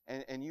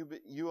and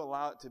you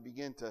allow it to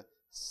begin to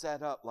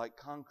set up like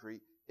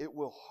concrete, it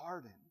will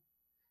harden.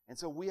 And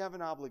so we have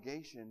an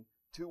obligation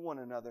to one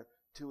another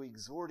to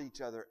exhort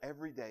each other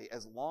every day.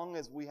 As long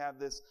as we have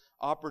this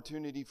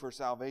opportunity for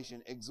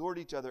salvation, exhort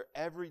each other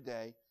every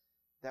day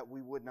that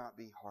we would not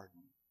be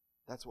hardened.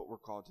 That's what we're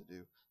called to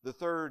do. The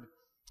third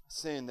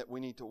sin that we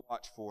need to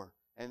watch for,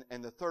 and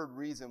the third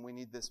reason we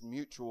need this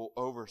mutual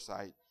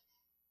oversight,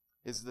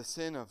 is the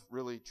sin of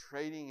really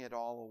trading it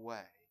all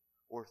away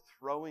or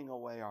throwing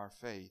away our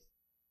faith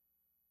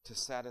to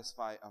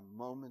satisfy a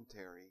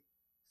momentary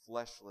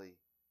fleshly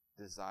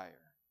desire.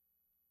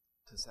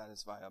 To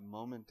satisfy a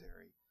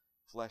momentary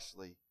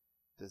fleshly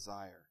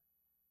desire.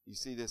 You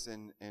see this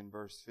in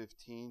verse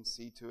 15.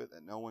 See to it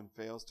that no one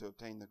fails to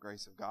obtain the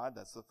grace of God.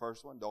 That's the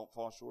first one. Don't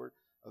fall short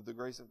of the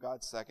grace of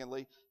God.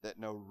 Secondly, that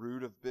no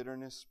root of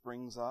bitterness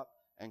springs up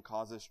and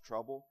causes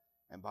trouble,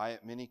 and by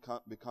it many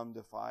become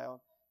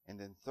defiled. And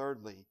then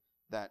thirdly,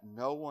 that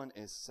no one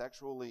is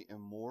sexually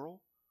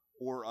immoral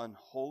or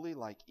unholy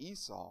like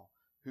Esau,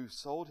 who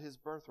sold his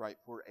birthright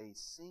for a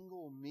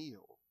single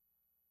meal.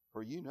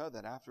 For you know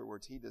that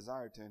afterwards he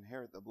desired to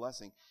inherit the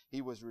blessing.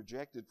 He was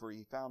rejected, for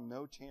he found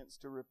no chance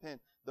to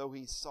repent, though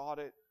he sought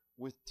it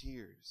with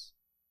tears.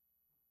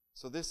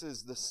 So this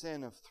is the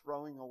sin of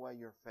throwing away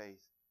your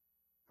faith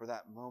for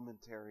that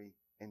momentary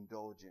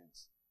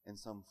indulgence in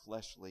some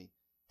fleshly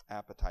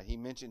appetite. He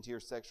mentioned here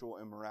sexual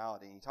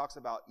immorality. He talks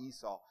about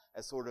Esau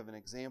as sort of an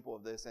example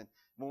of this. And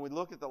when we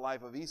look at the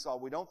life of Esau,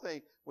 we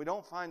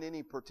don't find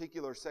any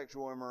particular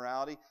sexual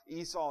immorality.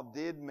 Esau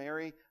did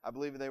marry, I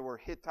believe they were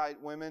Hittite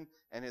women,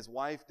 and his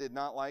wife did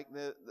not like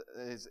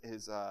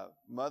his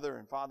mother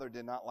and father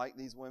did not like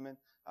these women.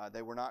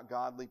 They were not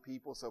godly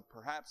people, so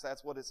perhaps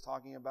that's what it's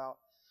talking about.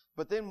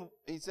 But then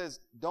he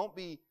says, don't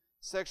be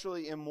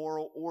sexually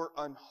immoral or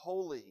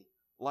unholy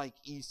like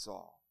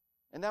Esau.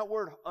 And that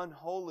word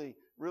unholy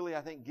really,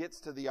 I think, gets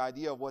to the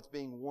idea of what's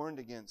being warned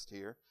against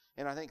here.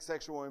 And I think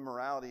sexual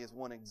immorality is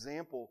one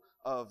example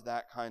of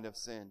that kind of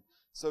sin.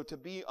 So to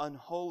be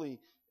unholy,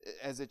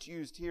 as it's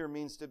used here,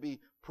 means to be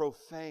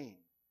profane,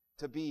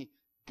 to be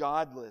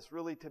godless,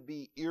 really to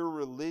be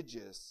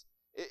irreligious.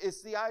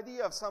 It's the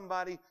idea of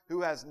somebody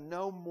who has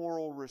no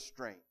moral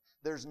restraint.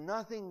 There's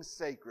nothing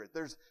sacred.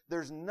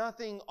 There's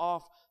nothing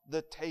off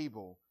the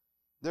table.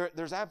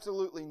 There's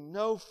absolutely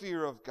no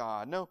fear of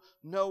God,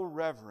 no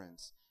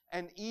reverence.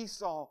 And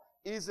Esau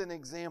is an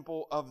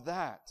example of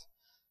that.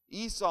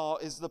 Esau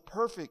is the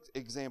perfect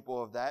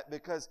example of that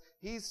because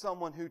he's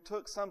someone who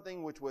took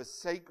something which was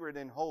sacred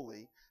and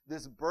holy,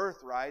 this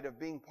birthright of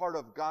being part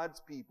of God's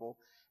people,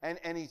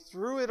 and he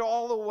threw it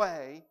all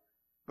away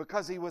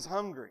because he was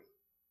hungry.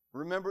 Do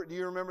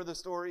you remember the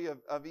story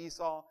of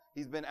Esau?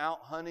 He's been out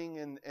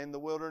hunting in the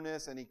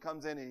wilderness, and he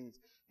comes in and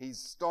he's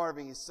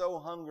starving. He's so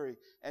hungry,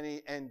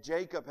 and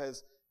Jacob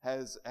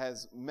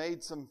has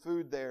made some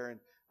food there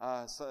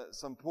and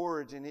some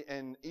porridge,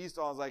 and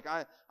Esau's like,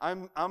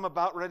 I'm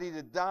about ready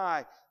to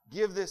die.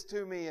 Give this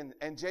to me.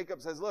 And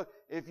Jacob says, look,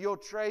 if you'll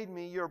trade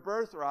me your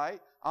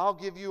birthright, I'll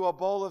give you a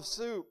bowl of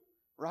soup,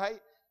 right?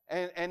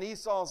 And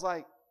Esau's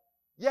like,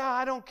 yeah,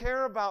 I don't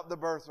care about the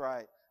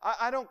birthright.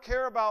 I don't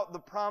care about the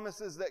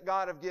promises that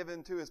God have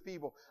given to His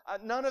people.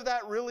 None of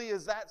that really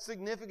is that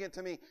significant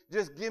to me.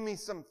 Just give me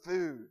some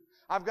food.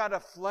 I've got a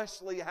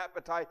fleshly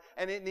appetite,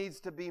 and it needs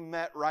to be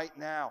met right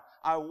now.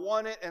 I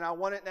want it, and I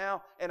want it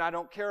now, and I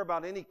don't care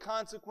about any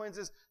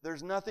consequences.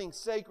 There's nothing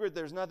sacred.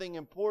 There's nothing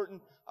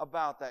important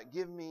about that.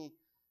 Give me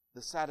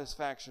the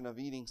satisfaction of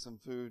eating some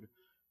food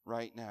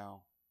right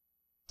now.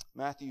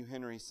 Matthew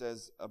Henry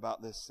says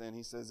about this sin,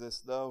 he says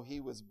this, though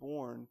he was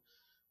born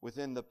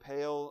within the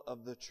pale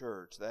of the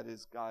church, that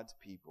is God's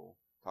people.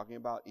 Talking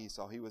about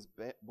Esau, he was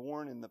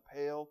born in the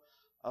pale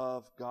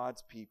of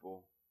God's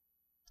people.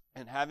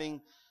 And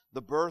having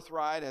the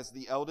birthright as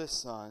the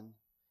eldest son,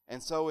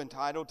 and so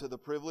entitled to the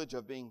privilege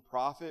of being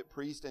prophet,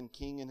 priest, and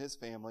king in his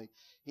family,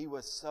 he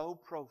was so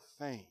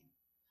profane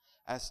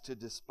as to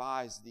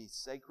despise these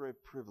sacred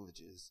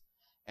privileges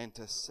and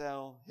to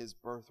sell his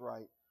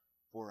birthright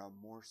for a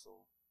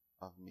morsel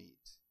of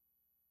meat.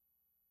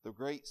 The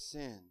great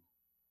sin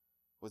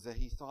was that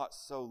he thought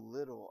so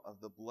little of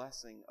the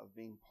blessing of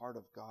being part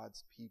of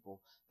God's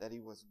people that he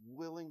was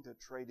willing to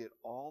trade it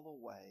all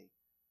away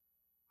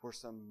for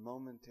some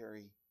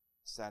momentary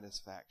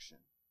satisfaction,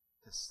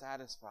 to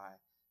satisfy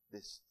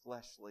this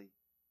fleshly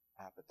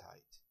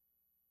appetite.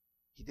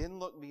 He didn't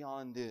look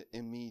beyond the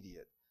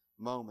immediate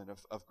moment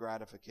of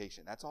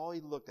gratification. That's all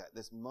he looked at,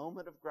 this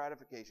moment of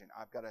gratification.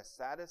 I've got to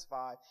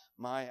satisfy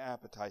my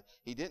appetite.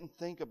 He didn't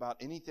think about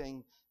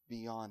anything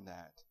beyond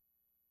that.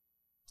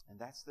 And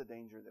that's the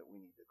danger that we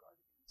need to guard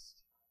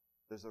against.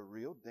 There's a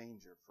real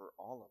danger for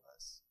all of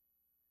us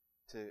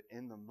to,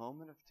 in the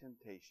moment of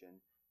temptation,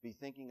 be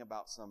thinking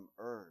about some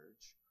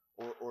urge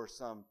or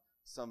some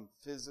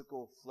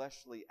physical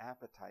fleshly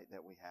appetite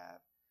that we have,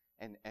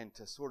 and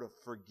to sort of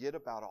forget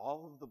about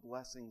all of the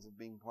blessings of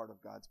being part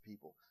of God's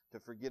people, to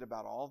forget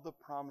about all the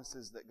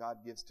promises that God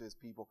gives to His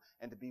people,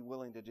 and to be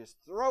willing to just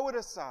throw it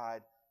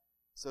aside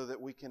so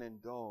that we can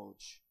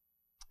indulge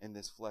in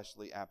this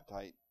fleshly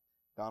appetite.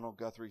 Donald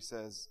Guthrie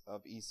says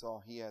of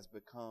Esau, he has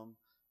become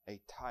a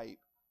type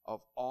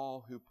of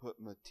all who put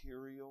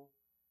material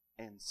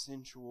and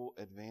sensual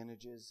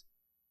advantages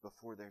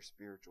before their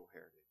spiritual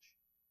heritage.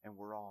 And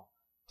we're all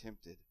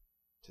tempted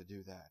to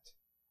do that.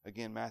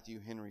 Again, Matthew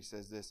Henry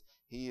says this,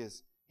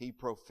 he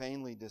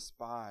profanely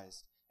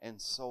despised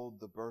and sold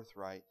the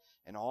birthright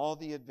and all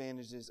the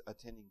advantages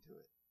attending to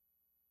it.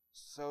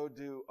 So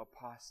do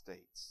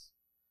apostates,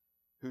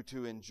 who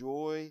to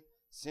enjoy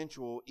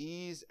sensual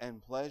ease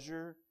and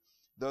pleasure,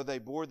 though they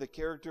bore the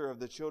character of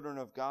the children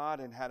of God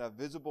and had a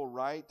visible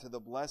right to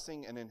the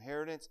blessing and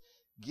inheritance,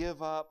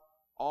 give up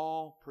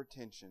all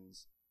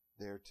pretensions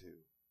thereto.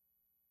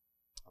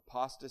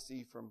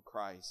 Apostasy from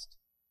Christ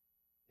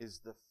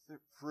is the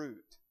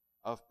fruit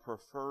of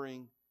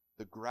preferring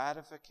the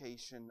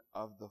gratification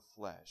of the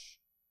flesh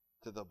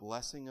to the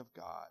blessing of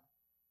God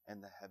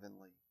and the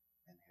heavenly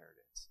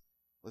inheritance.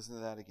 Listen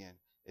to that again.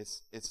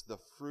 It's the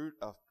fruit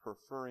of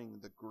preferring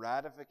the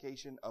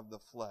gratification of the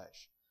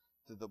flesh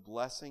to the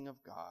blessing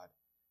of God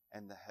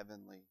and the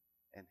heavenly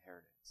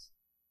inheritance.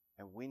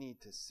 And we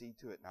need to see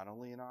to it, not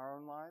only in our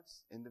own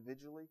lives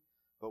individually,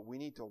 but we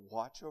need to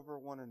watch over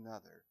one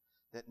another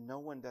that no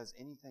one does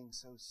anything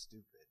so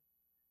stupid.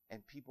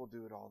 And people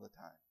do it all the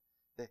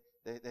time.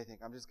 They think,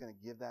 I'm just going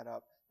to give that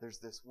up. There's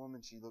this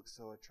woman, she looks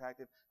so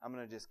attractive. I'm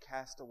going to just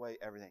cast away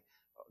everything.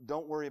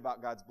 Don't worry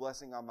about God's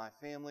blessing on my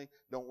family.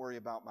 Don't worry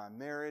about my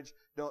marriage.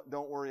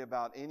 Don't worry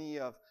about any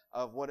of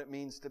what it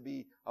means to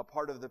be a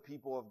part of the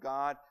people of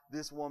God.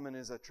 This woman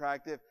is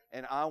attractive,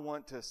 and I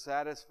want to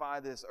satisfy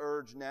this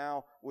urge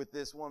now with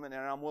this woman,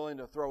 and I'm willing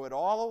to throw it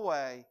all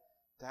away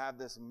to have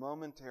this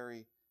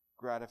momentary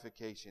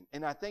gratification.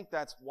 And I think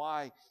that's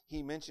why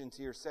he mentions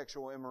here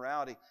sexual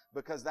immorality,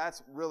 because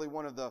that's really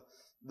one of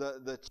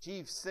the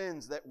chief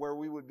sins that where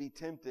we would be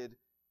tempted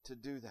to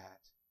do that.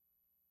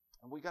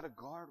 And we got to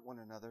guard one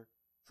another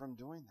from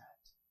doing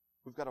that.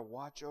 We've got to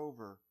watch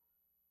over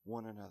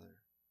one another.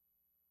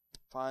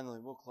 Finally,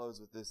 we'll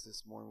close with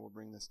this morning. We'll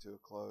bring this to a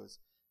close.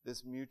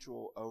 This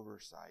mutual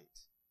oversight,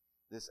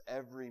 this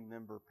every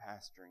member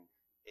pastoring,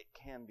 it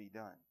can be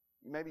done.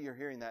 Maybe you're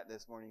hearing that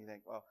this morning. You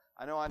think, well,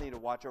 I know I need to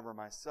watch over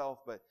myself,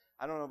 but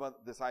I don't know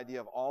about this idea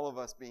of all of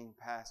us being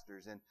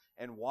pastors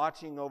and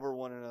watching over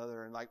one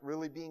another and like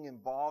really being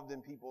involved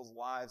in people's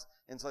lives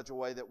in such a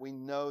way that we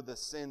know the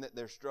sin that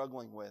they're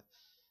struggling with.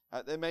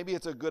 Maybe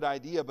it's a good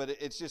idea, but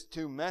it's just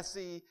too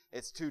messy.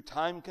 It's too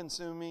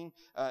time-consuming.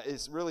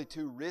 It's really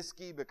too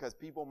risky because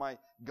people might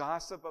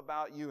gossip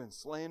about you and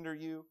slander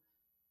you.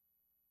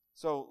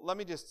 So let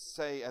me just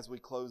say as we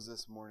close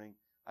this morning,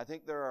 I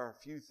think there are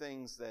a few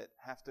things that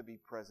have to be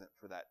present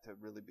for that to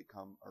really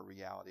become a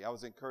reality. I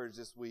was encouraged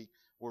this week.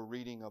 We're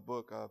reading a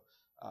book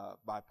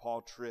by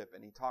Paul Tripp,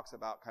 and he talks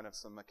about kind of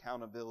some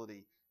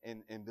accountability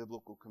in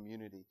biblical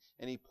community.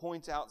 And he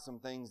points out some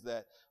things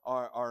that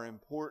are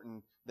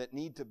important that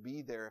need to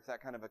be there if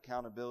that kind of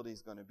accountability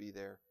is going to be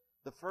there.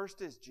 The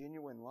first is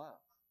genuine love.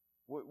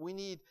 We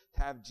need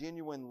to have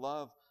genuine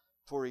love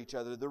for each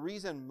other. The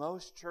reason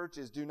most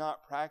churches do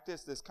not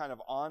practice this kind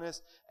of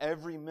honest,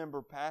 every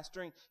member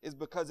pastoring is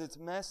because it's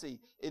messy.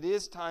 It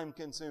is time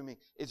consuming.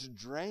 It's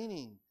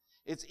draining.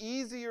 It's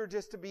easier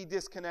just to be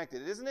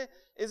disconnected, isn't it?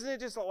 Isn't it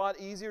just a lot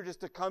easier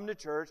just to come to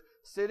church,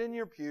 sit in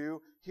your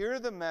pew, hear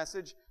the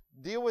message,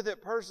 deal with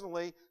it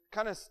personally,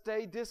 kind of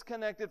stay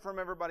disconnected from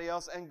everybody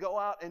else and go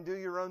out and do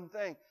your own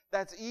thing?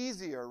 That's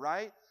easier,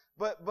 right?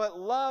 But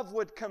love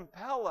would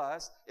compel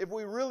us, if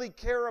we really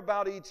care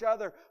about each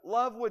other,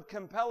 love would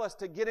compel us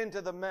to get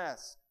into the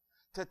mess,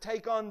 to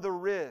take on the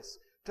risk,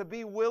 to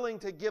be willing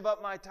to give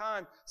up my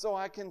time so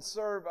I can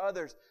serve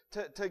others,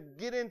 to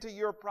get into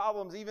your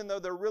problems even though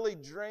they're really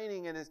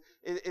draining and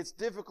it's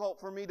difficult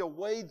for me to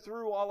wade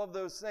through all of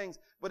those things.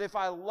 But if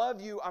I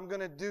love you, I'm going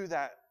to do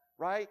that,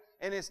 right?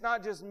 And it's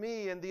not just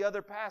me and the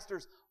other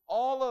pastors.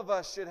 All of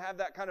us should have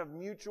that kind of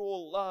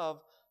mutual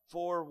love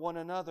for one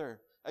another.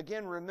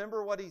 Again,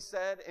 remember what he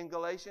said in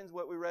Galatians,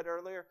 what we read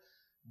earlier?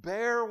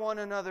 Bear one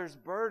another's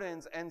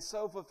burdens and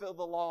so fulfill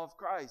the law of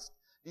Christ.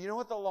 Do you know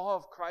what the law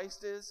of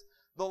Christ is?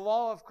 The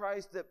law of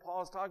Christ that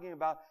Paul's talking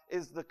about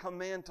is the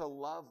command to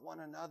love one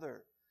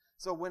another.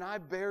 So when I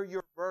bear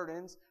your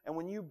burdens and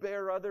when you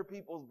bear other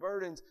people's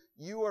burdens,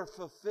 you are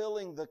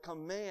fulfilling the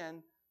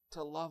command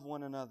to love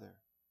one another.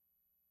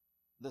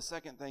 The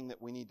second thing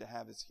that we need to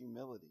have is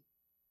humility.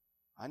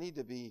 I need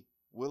to be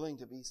willing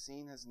to be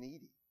seen as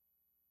needy.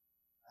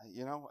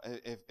 You know,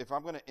 if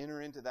I'm going to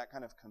enter into that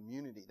kind of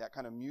community, that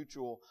kind of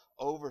mutual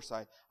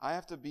oversight, I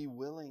have to be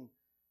willing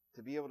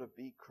to be able to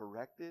be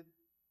corrected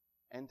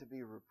and to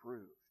be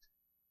reproved.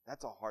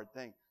 That's a hard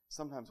thing.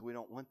 Sometimes we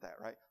don't want that,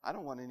 right? I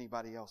don't want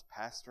anybody else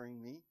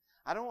pastoring me.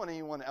 I don't want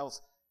anyone else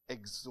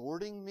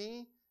exhorting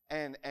me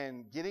and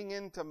getting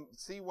in to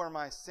see where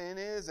my sin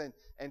is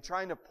and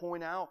trying to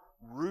point out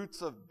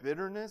roots of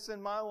bitterness in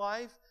my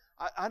life.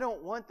 I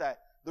don't want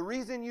that. The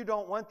reason you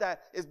don't want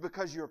that is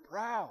because you're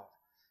proud.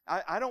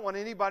 I don't want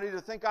anybody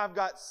to think I've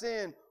got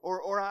sin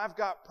or I've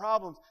got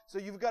problems. So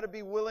you've got to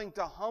be willing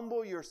to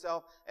humble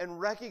yourself and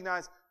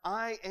recognize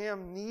I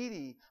am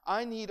needy.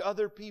 I need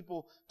other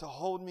people to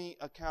hold me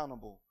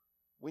accountable.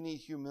 We need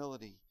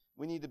humility.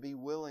 We need to be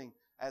willing,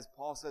 as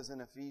Paul says in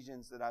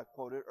Ephesians that I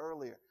quoted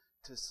earlier,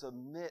 to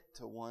submit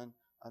to one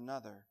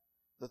another.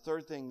 The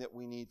third thing that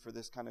we need for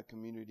this kind of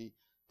community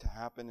to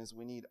happen is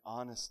we need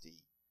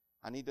honesty.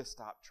 I need to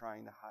stop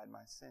trying to hide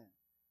my sin,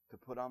 to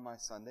put on my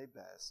Sunday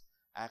best,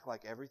 act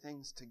like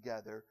everything's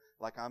together,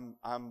 like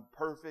I'm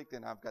perfect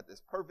and I've got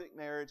this perfect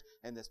marriage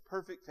and this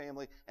perfect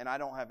family and I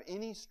don't have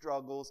any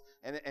struggles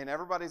and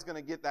everybody's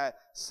going to get that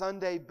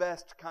Sunday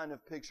best kind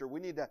of picture. We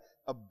need to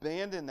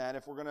abandon that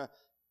if we're going to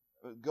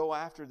go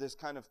after this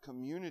kind of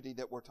community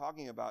that we're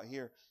talking about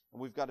here.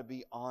 And we've got to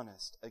be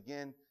honest.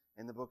 Again,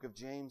 in the book of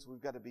James,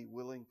 we've got to be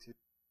willing to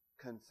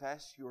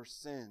confess your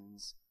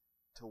sins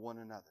to one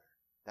another.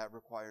 That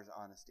requires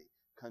honesty.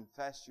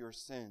 Confess your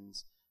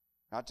sins,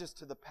 not just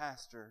to the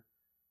pastor,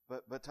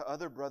 but to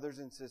other brothers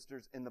and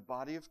sisters in the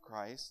body of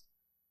Christ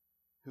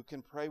who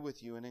can pray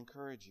with you and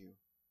encourage you.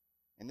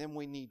 And then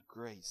we need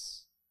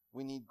grace.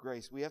 We need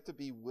grace. We have to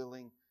be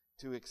willing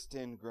to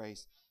extend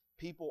grace.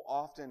 People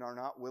often are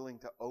not willing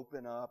to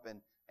open up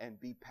and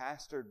be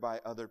pastored by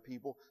other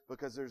people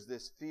because there's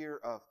this fear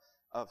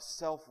of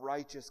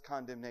self-righteous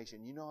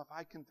condemnation. You know, if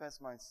I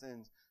confess my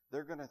sins,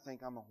 they're going to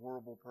think I'm a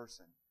horrible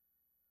person.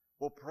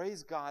 Well,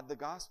 praise God, the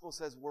gospel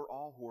says we're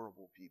all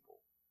horrible people.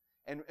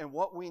 And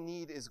what we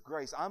need is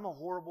grace. I'm a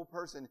horrible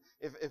person.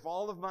 If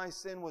all of my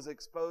sin was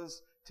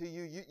exposed to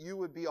you, you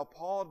would be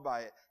appalled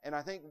by it. And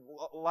I think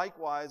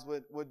likewise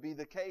would be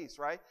the case,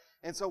 right?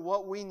 And so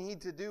what we need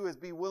to do is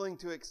be willing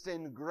to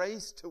extend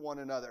grace to one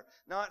another,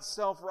 not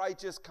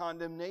self-righteous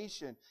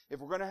condemnation. If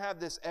we're going to have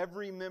this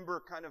every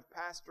member kind of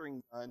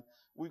pastoring done,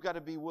 we've got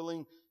to be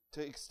willing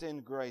to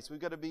extend grace. We've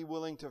got to be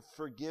willing to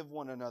forgive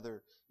one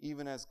another,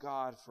 even as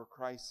God, for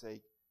Christ's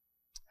sake,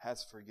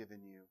 has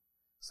forgiven you.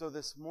 So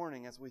this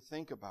morning, as we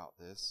think about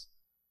this,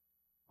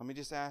 let me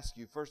just ask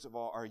you, first of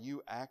all, are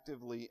you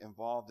actively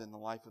involved in the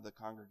life of the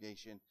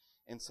congregation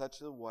in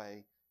such a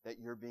way that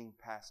you're being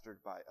pastored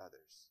by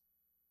others?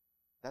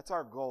 That's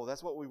our goal.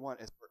 That's what we want,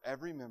 is for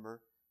every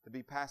member to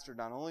be pastored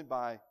not only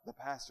by the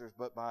pastors,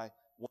 but by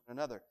one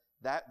another.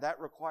 That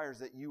requires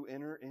that you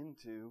enter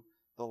into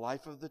the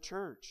life of the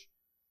church.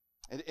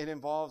 It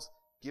involves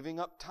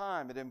giving up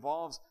time. It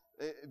involves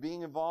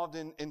being involved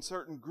in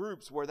certain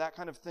groups where that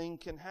kind of thing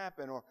can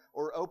happen,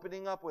 or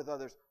opening up with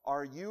others.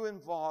 Are you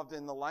involved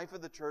in the life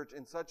of the church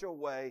in such a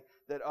way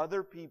that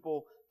other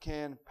people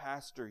can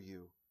pastor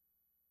you?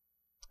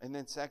 And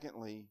then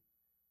secondly,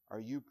 are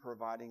you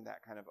providing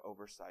that kind of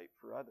oversight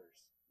for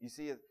others? You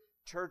see,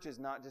 church is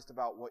not just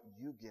about what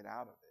you get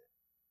out of it,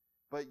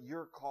 but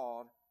you're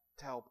called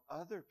to help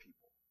other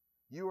people.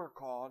 You are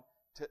called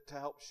to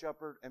help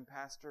shepherd and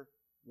pastor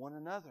one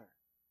another.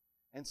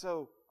 And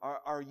so,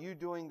 are you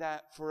doing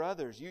that for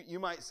others? You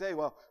might say,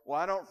 well,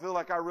 I don't feel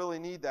like I really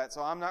need that,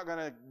 so I'm not going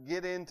to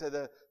get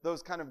into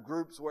those kind of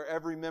groups where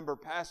every member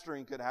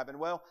pastoring could happen.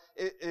 Well,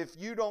 if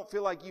you don't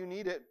feel like you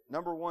need it,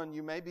 number one,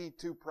 you may be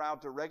too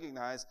proud to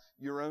recognize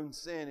your own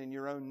sin and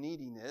your own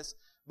neediness.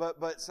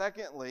 But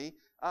secondly,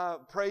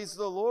 praise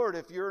the Lord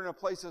if you're in a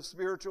place of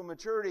spiritual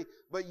maturity,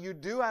 but you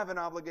do have an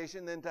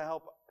obligation then to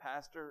help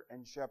pastor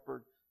and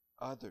shepherd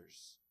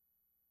others.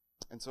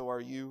 And so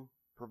are you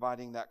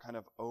providing that kind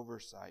of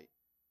oversight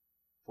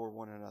for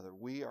one another?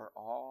 We are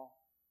all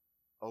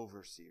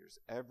overseers.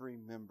 Every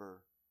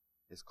member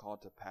is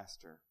called to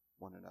pastor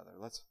one another.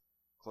 Let's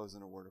close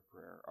in a word of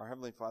prayer. Our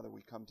Heavenly Father,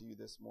 we come to you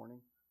this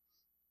morning,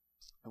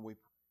 and we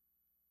pray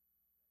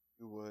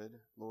you would,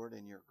 Lord,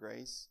 in your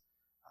grace,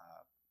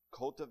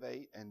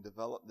 cultivate and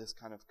develop this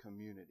kind of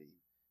community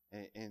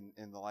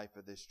in the life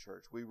of this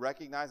church. We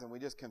recognize and we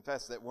just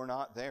confess that we're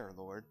not there,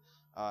 Lord.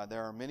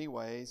 There are many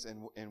ways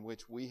in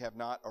which we have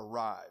not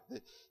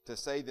arrived. To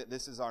say that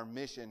this is our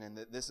mission and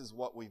that this is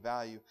what we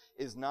value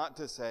is not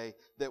to say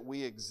that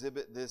we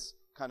exhibit this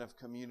kind of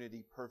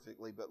community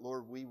perfectly. But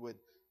Lord, we would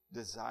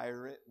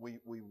desire it.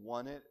 We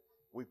want it.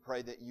 We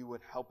pray that you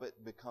would help it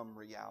become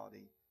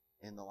reality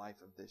in the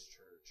life of this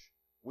church.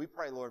 We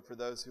pray, Lord, for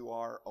those who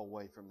are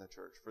away from the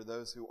church, for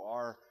those who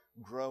are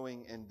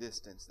growing in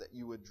distance, that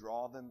you would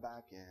draw them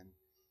back in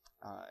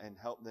and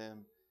help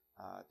them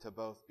to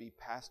both be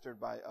pastored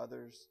by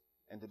others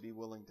and to be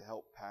willing to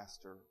help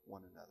pastor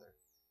one another.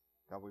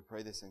 God, we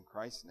pray this in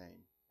Christ's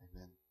name.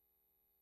 Amen.